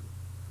 and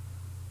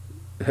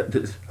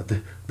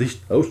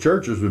those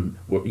churches,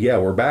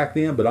 were back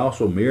then, but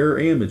also mirror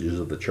images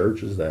of the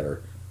churches that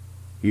are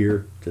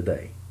here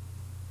today.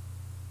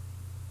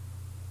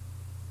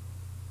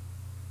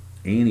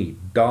 Any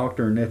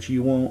doctrine that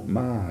you want,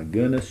 my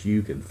goodness,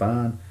 you can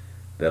find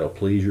that'll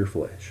please your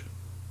flesh.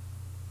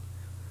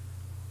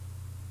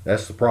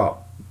 That's the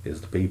problem,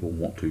 is the people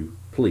want to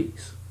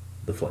please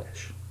the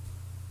flesh.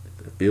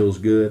 If it feels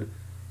good,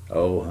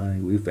 oh honey,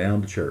 we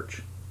found a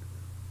church.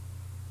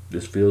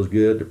 This feels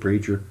good. The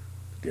preacher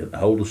didn't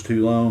hold us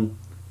too long,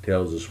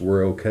 tells us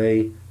we're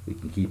okay, we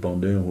can keep on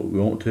doing what we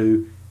want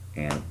to,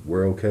 and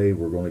we're okay,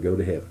 we're going to go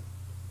to heaven.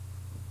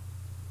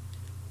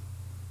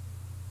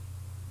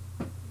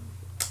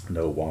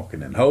 No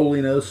walking in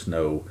holiness,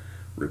 no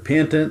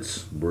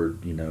repentance. We're,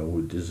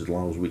 just as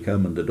long as we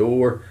come in the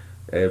door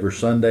every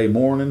Sunday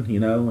morning,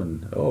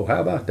 and how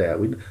about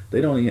that?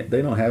 They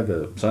don't have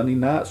a Sunday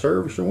night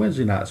service or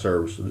Wednesday night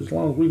service. So as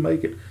long as we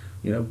make it,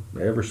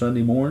 every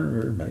Sunday morning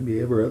or maybe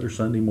every other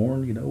Sunday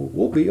morning,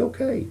 we'll be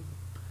okay.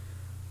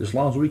 As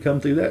long as we come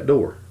through that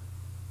door.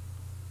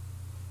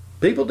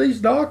 People,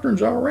 these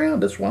doctrines are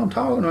around. That's why I'm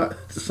talking about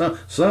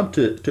some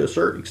to a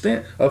certain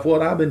extent of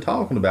what I've been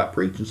talking about,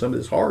 preaching some of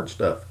this hard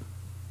stuff.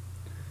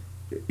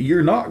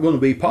 You're not going to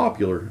be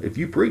popular if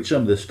you preach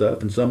some of this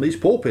stuff in some of these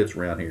pulpits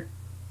around here.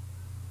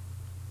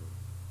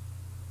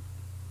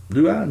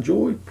 Do I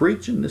enjoy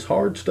preaching this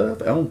hard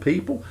stuff on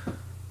people?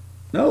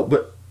 No,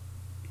 but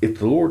if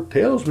the Lord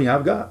tells me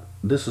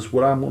this is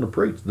what I'm going to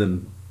preach,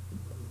 then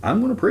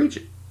I'm going to preach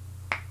it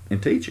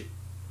and teach it.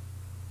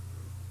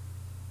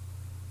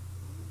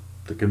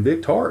 To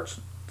convict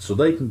hearts so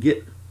they can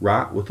get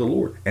right with the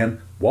Lord and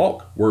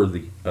walk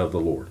worthy of the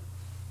Lord.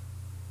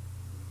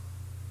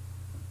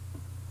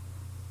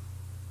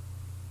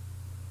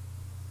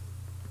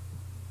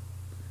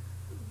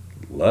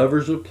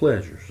 Lovers of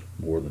pleasures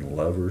more than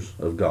lovers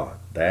of God.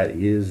 That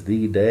is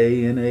the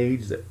day and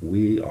age that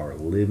we are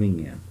living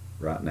in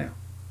right now.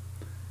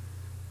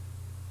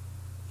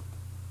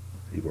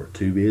 People are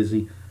too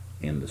busy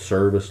in the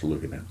service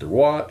looking at their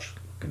watch,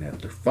 looking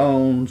at their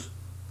phones,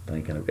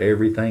 thinking of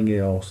everything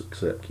else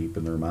except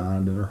keeping their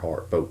mind and their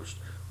heart focused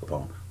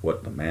upon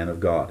what the man of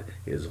God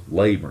is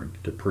laboring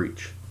to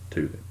preach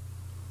to them.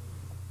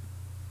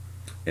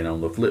 And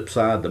on the flip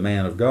side, the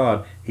man of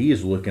God, he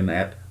is looking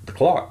at the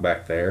clock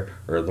back there,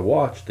 or the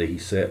watch that he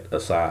set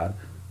aside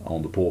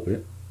on the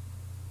pulpit,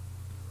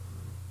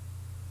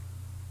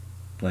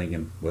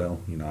 thinking, well,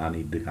 I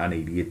need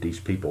to get these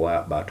people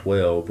out by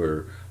 12,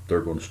 or they're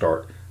going to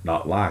start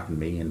not liking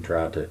me and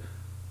try to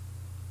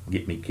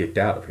get me kicked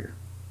out of here.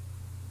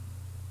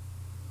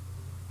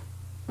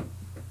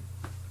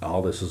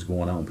 All this is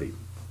going on, people.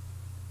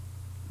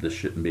 This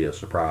shouldn't be a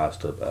surprise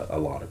to a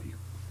lot of you.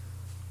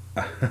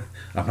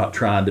 I'm not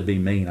trying to be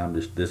mean. All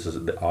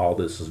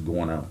this is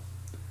going on.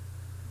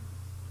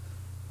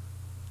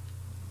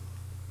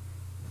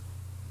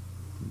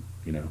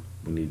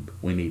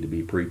 We need to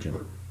be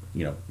preaching.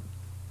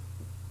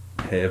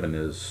 Heaven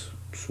is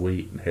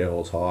sweet and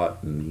hell's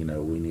hot, and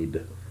we need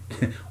to.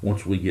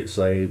 Once we get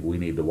saved, we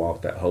need to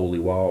walk that holy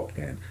walk,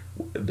 and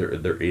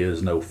there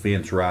is no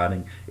fence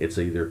riding. It's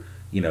either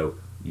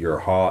you're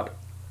hot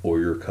or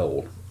you're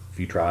cold. If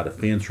you try to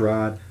fence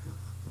ride,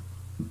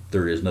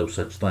 there is no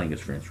such thing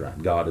as fence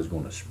riding. God is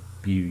going to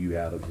spew you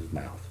out of his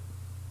mouth.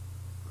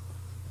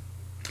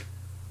 It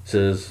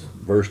says,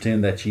 verse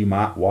 10, that ye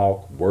might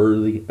walk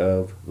worthy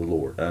of the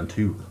Lord,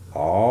 unto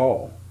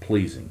all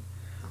pleasing,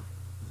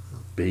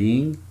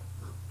 being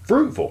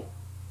fruitful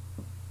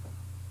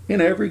in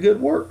every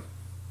good work.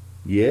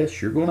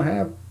 Yes, you're going to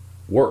have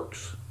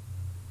works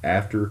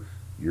after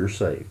you're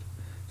saved.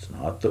 It's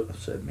not I've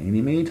said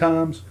many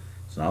times,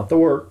 it's not the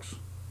works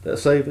that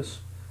save us,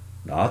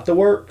 not the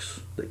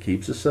works that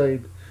keeps us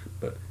saved,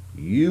 but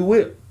you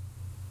will,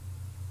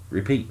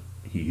 repeat,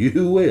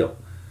 you will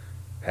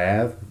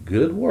have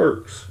good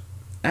works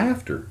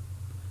after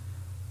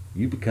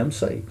you become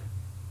saved.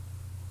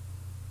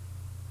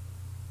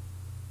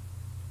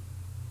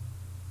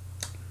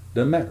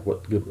 Doesn't matter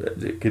what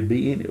it could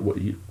be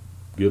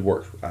good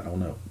works. I don't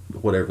know,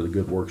 whatever the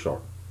good works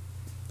are.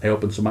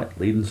 Helping somebody,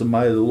 leading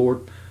somebody to the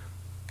Lord,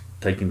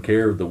 taking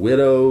care of the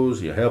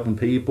widows, helping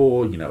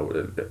people,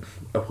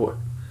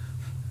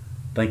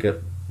 think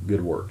of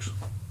good works.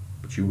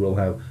 But you will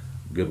have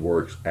good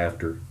works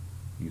after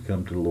you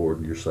come to the Lord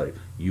and you're saved.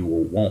 You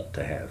will want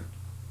to have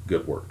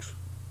good works.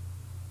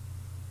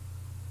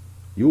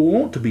 You will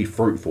want to be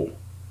fruitful.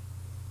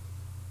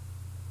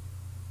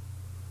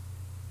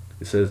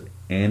 It says,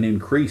 and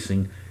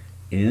increasing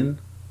in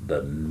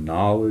the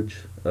knowledge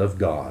of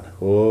God.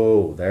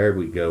 Oh, there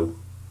we go.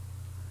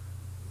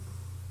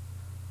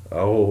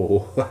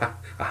 Oh,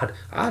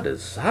 I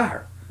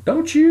desire,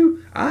 don't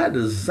you? I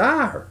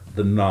desire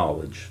the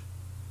knowledge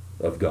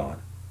of God.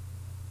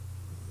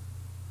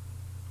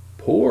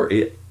 Pour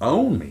it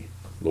on me,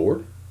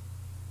 Lord,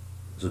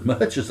 as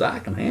much as I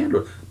can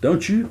handle.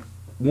 Don't you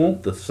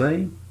want the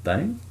same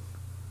thing?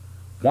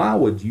 Why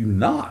would you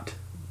not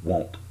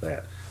want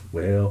that?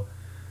 Well,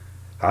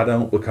 I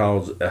don't,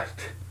 because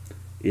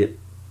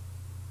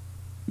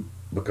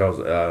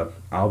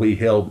I'll be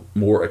held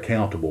more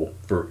accountable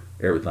for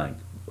everything.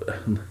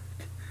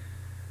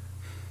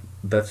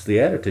 That's the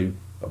attitude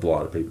of a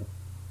lot of people.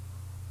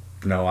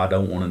 No, I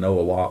don't want to know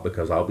a lot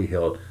because I'll be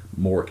held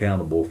more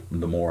accountable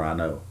the more I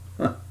know.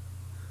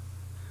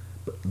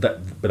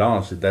 But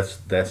honestly,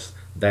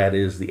 that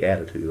is the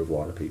attitude of a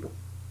lot of people.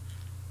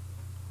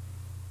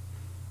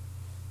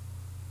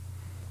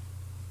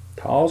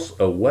 Toss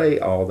away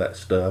all that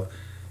stuff.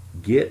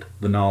 Get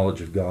the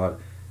knowledge of God.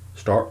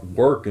 Start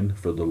working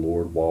for the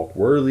Lord. Walk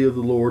worthy of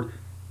the Lord.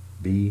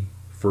 Be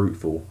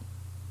fruitful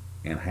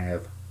and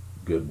have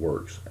good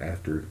works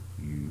after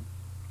you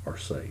are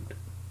saved.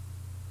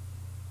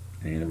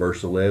 And in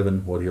verse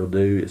 11, what he'll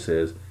do, it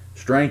says,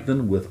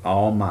 strengthen with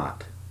all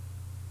might,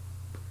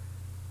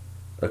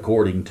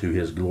 according to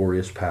his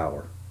glorious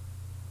power,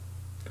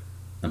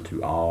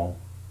 unto all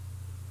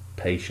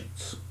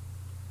patience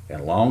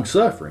and long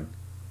suffering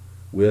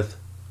with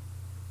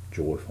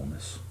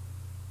joyfulness.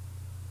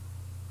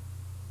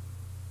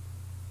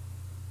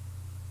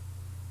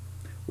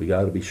 We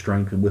got to be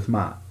strengthened with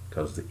might,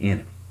 because the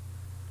enemy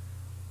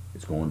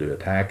is going to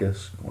attack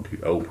us, going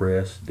to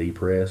oppress,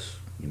 depress.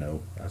 You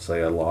know, I say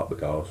that a lot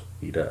because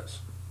he does.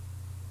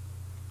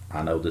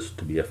 I know this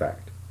to be a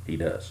fact. He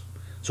does.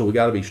 So we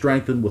got to be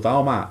strengthened with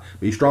all might.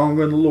 Be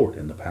stronger in the Lord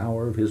in the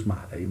power of his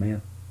might.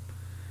 Amen.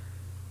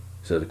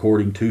 It says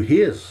according to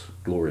his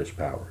glorious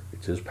power.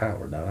 It's his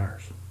power, not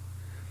ours.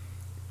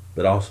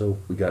 But also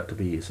we got to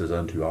be, it says,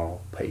 unto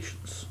all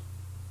patience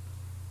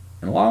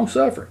and long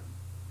suffering.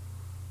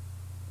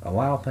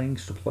 Allow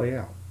things to play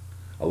out.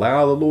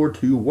 Allow the Lord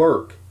to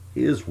work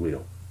his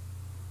will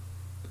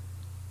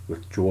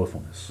with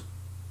joyfulness.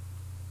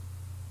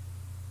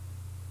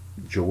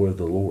 The joy of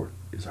the Lord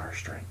is our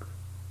strength.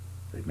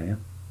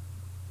 Amen.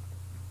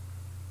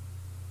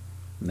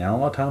 Now a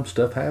lot of times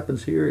stuff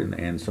happens here,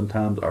 and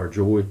sometimes our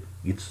joy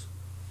gets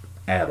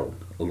addled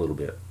a little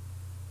bit.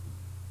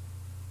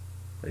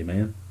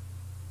 Amen.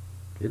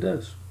 It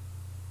does.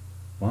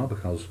 Why?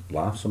 Because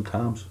life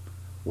sometimes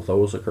will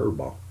throw us a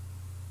curveball.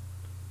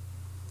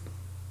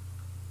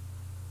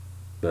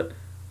 But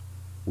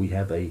we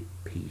have a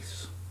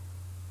peace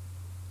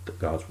that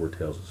God's Word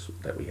tells us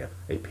that we have.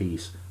 A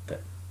peace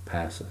that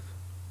passeth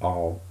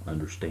all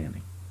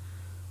understanding.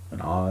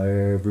 When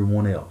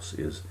everyone else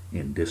is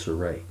in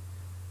disarray,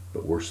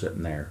 but we're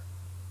sitting there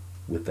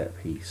with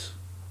that peace.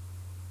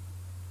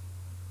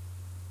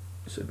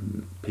 He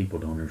said, people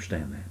don't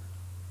understand that.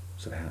 I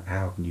said,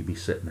 how can you be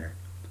sitting there?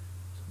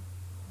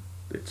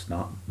 It's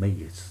not me,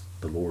 it's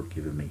the Lord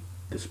giving me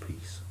this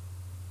peace.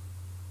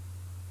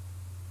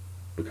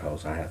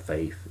 Because I have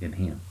faith in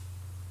him.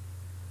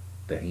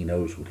 That he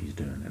knows what he's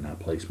doing. And I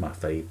place my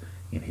faith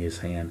in his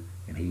hand,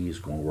 and he is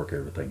going to work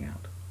everything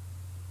out.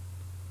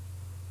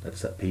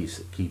 That's that peace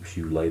that keeps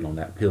you laid on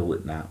that pillow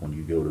at night when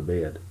you go to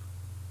bed,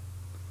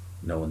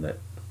 knowing that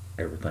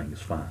everything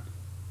is fine.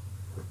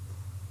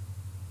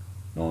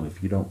 Knowing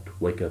if you don't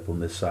wake up on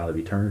this side of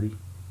eternity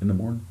in the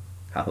morning,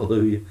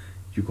 hallelujah,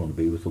 you're going to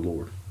be with the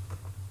Lord.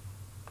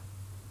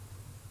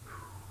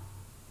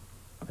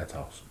 That's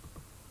awesome.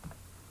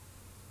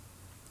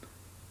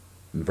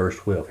 In verse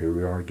 12, here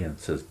we are again.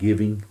 It says,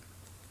 giving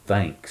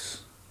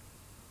thanks.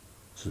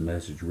 This is a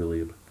message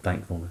really of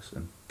thankfulness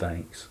and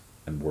thanks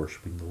and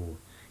worshiping the Lord.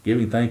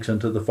 Giving thanks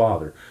unto the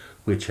Father,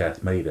 which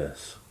hath made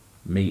us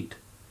meet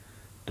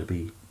to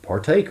be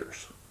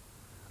partakers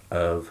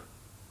of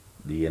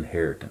the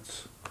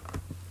inheritance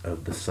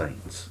of the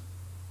saints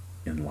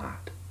in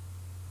light.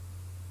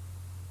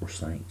 We're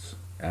saints.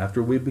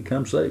 After we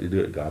become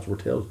saved, God's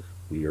Word tells us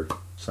we are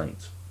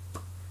saints.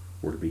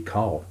 We're to be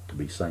called to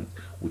be saints.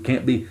 We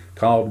can't be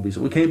called to be.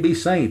 We can't be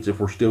saints if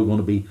we're still going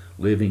to be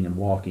living and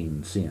walking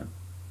in sin.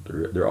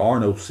 There are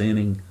no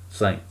sinning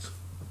saints.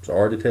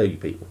 Sorry to tell you,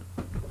 people,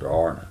 there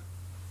are none.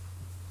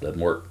 Doesn't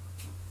work.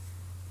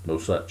 No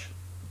such.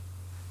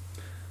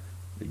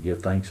 We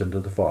give thanks unto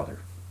the Father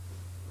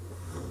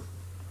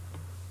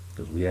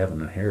because we have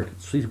an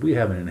inheritance. See, we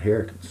have an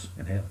inheritance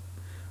in heaven.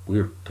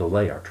 We're to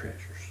lay our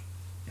treasures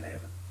in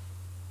heaven,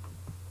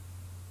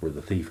 where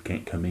the thief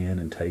can't come in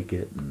and take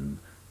it, and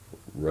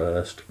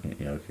rust,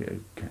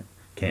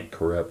 can't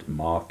corrupt,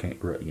 moth can't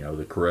corrupt,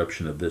 the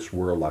corruption of this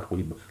world like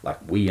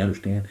we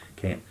understand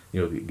can't,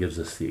 it gives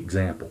us the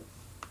example.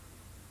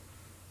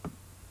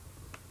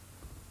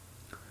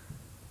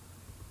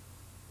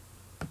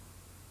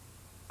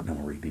 I'm going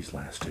to read these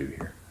last two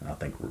here, and I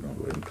think we're going to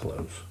go ahead and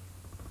close.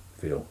 I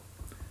feel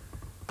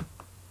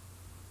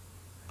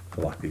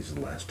like these are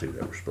the last two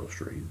that we're supposed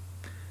to read.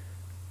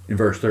 In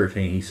verse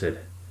 13 he said,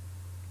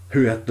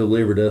 who hath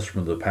delivered us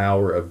from the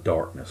power of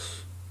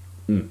darkness.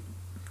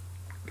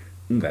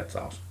 That's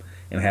awesome.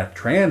 And hath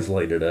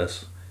translated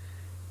us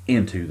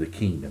into the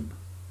kingdom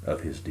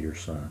of his dear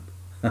Son.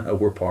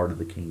 We're part of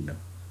the kingdom.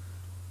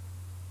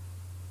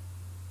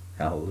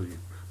 Hallelujah.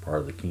 Part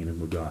of the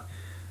kingdom of God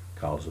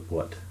because of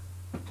what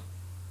the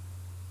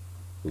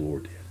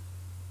Lord did.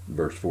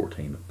 Verse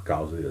 14,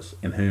 because of this,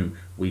 in whom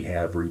we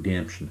have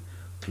redemption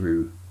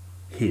through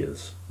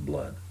his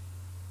blood,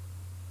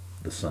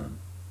 the Son.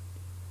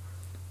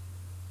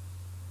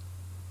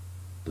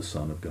 The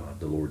Son of God,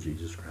 the Lord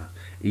Jesus Christ.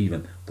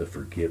 Even the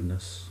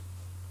forgiveness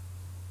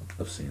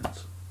of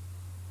sins.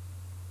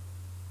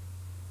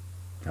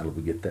 How do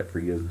we get that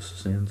forgiveness of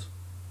sins?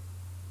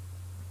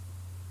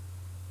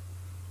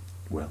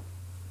 Well,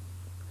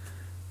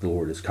 the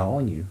Lord is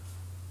calling you,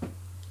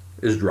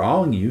 is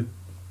drawing you.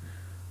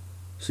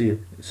 See,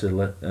 it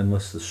said,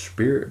 unless the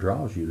Spirit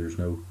draws you, there's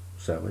no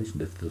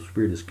salvation. If the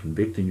Spirit is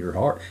convicting your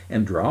heart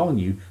and drawing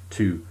you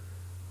to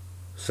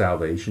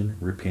salvation,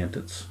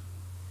 repentance,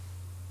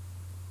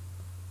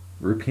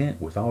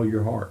 repent with all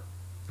your heart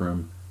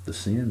from the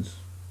sins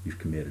you've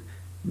committed.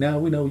 Now,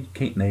 we know you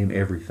can't name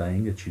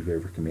everything that you've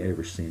ever committed,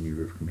 every sin you've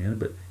ever committed,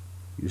 but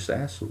you just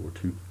ask the Lord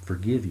to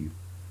forgive you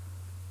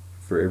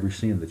for every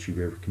sin that you've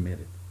ever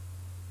committed.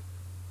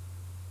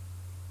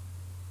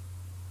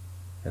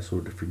 Ask the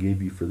Lord to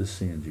forgive you for the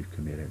sins you've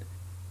committed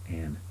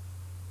and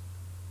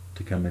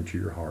to come into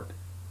your heart,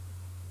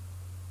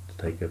 to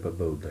take up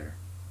abode there.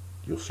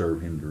 You'll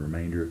serve him the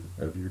remainder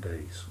of your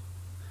days.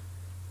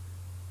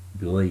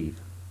 Believe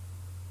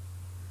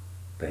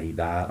that he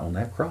died on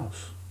that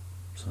cross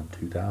some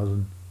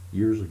 2,000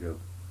 years ago,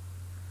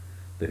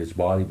 that his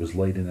body was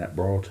laid in that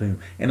borrowed tomb,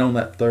 and on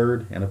that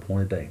third and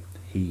appointed day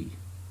he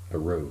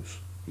arose.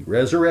 He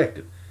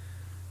resurrected.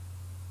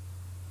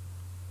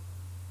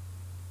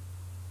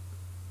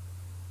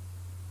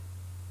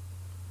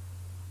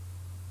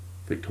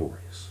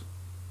 Victorious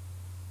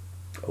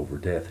over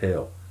death,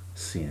 hell,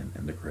 sin,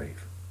 and the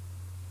grave.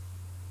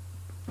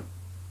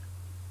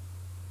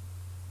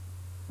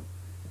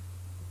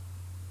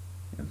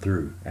 And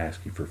through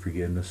asking for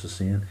forgiveness of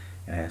sin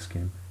and ask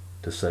him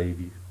to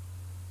save you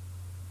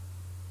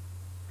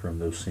from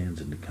those sins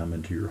and to come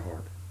into your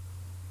heart,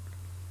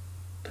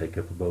 take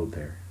up abode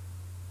there,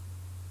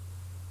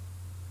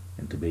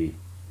 and to be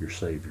your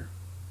Savior,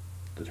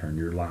 to turn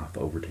your life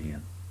over to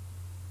him,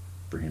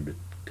 for him to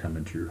come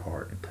into your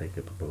heart and take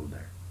up abode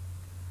there.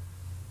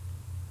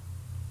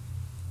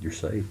 You're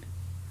saved.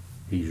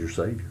 He's your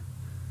Savior.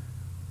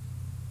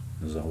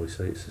 As I always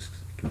say, it says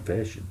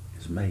confession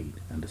is made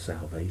unto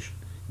salvation.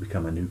 You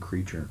become a new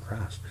creature in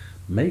Christ.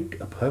 Make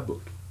a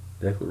public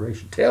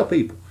declaration. Tell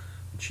people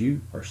that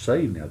you are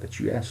saved now, that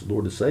you asked the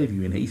Lord to save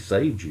you and he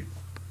saved you.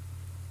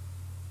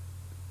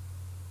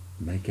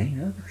 You may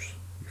gain others,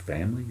 your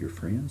family, your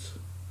friends.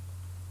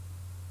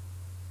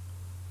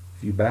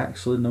 If you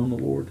backslidden on the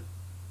Lord,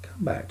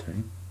 come back to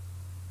him.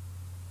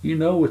 You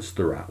know it's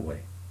the right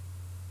way.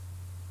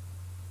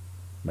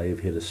 May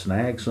have hit a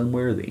snag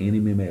somewhere. The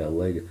enemy may have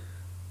laid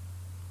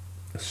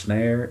a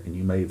snare and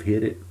you may have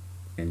hit it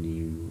and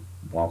you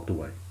walked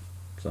away.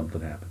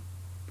 Something happened.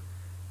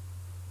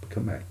 But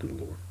come back to the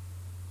Lord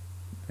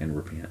and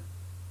repent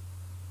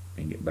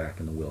and get back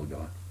in the will of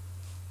God.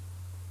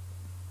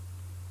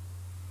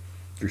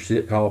 If you're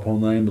sick, call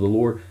upon the name of the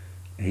Lord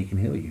and he can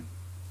heal you.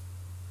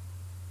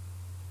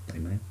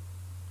 Amen.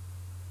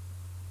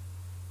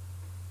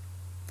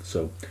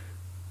 So,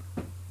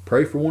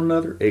 pray for one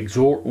another,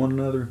 exhort one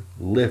another,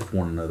 lift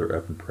one another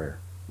up in prayer.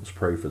 Let's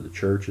pray for the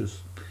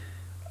churches.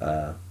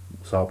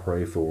 Let's all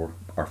pray for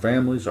our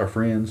families, our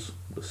friends,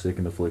 the sick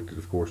and afflicted,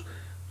 of course,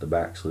 the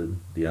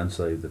backslidden, the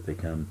unsaved, that they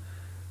come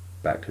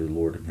back to the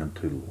Lord and come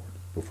to the Lord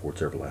before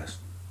it's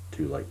everlasting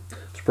too late.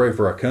 Let's pray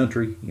for our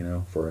country,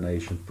 for our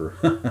nation, for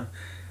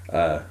it's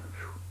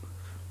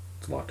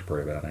a lot to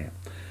pray about,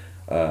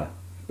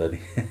 but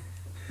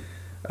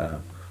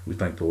we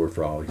thank the Lord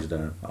for all he's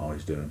done, all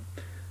he's doing.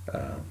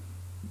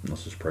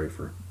 Let's just pray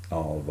for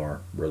all of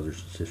our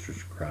brothers and sisters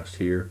in Christ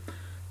here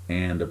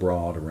and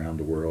abroad around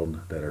the world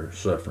that are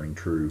suffering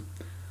true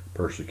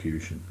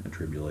persecution and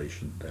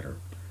tribulation, that are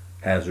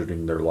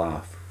hazarding their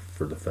life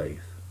for the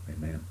faith.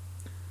 Amen.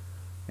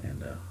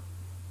 And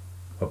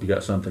hope you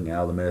got something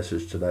out of the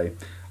message today.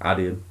 I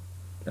did.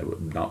 It was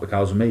not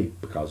because of me,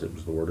 because it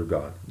was the Word of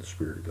God, the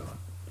Spirit of God.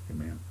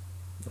 Amen.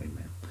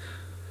 Amen.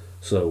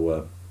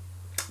 So,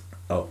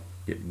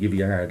 give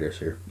you our address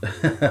here.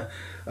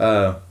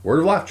 Word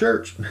of Life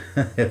Church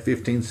at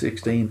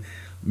 1516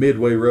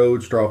 Midway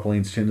Road, Straw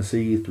Plains,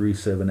 Tennessee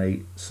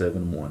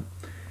 37871.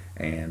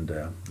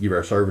 And give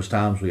our service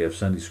times. We have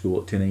Sunday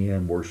school at 10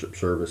 a.m., worship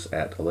service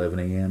at 11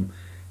 a.m.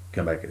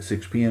 Come back at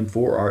 6 p.m.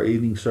 for our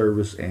evening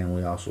service, and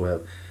we also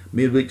have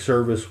midweek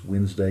service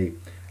Wednesday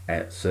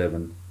at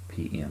 7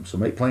 p.m. So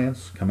make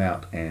plans, come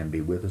out and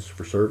be with us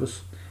for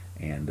service.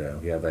 And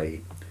we have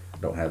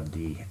don't have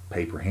the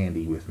paper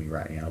handy with me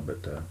right now,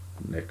 but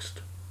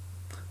next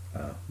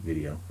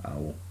video I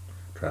will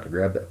try to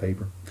grab that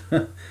paper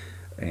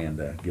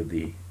and give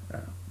the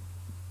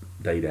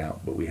date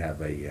out. But we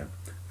have a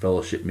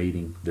fellowship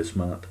meeting this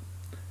month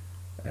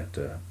at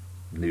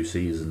New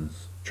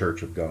Seasons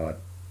Church of God.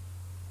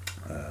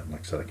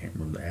 Like I said, I can't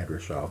remember the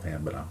address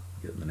offhand, but I'll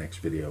get in the next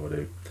video I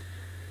do.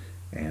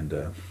 And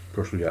of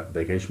course, we got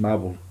Vacation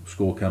Bible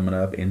School coming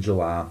up in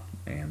July,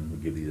 and we'll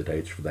give you the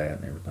dates for that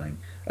and everything.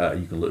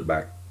 You can look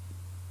back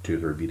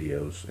 2 or 3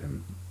 videos,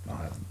 and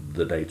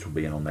the dates will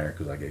be on there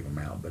because I gave them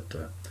out, but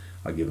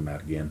I'll give them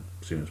out again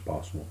as soon as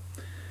possible.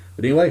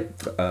 But anyway,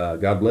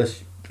 God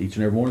bless each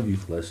and every one of you.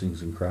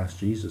 Blessings in Christ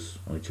Jesus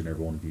on each and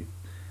every one of you.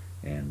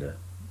 And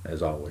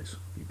as always,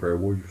 you prayer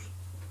warriors,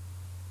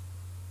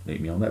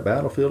 meet me on that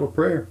battlefield of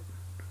prayer.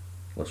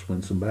 Let's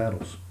win some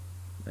battles.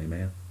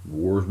 Amen. The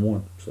war is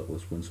won, so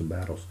let's win some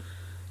battles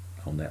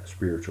on that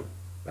spiritual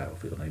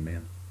battlefield.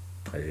 Amen.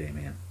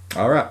 Amen.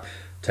 All right.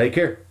 Take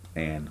care,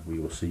 and we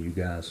will see you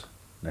guys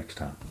next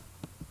time.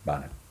 Bye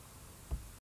now.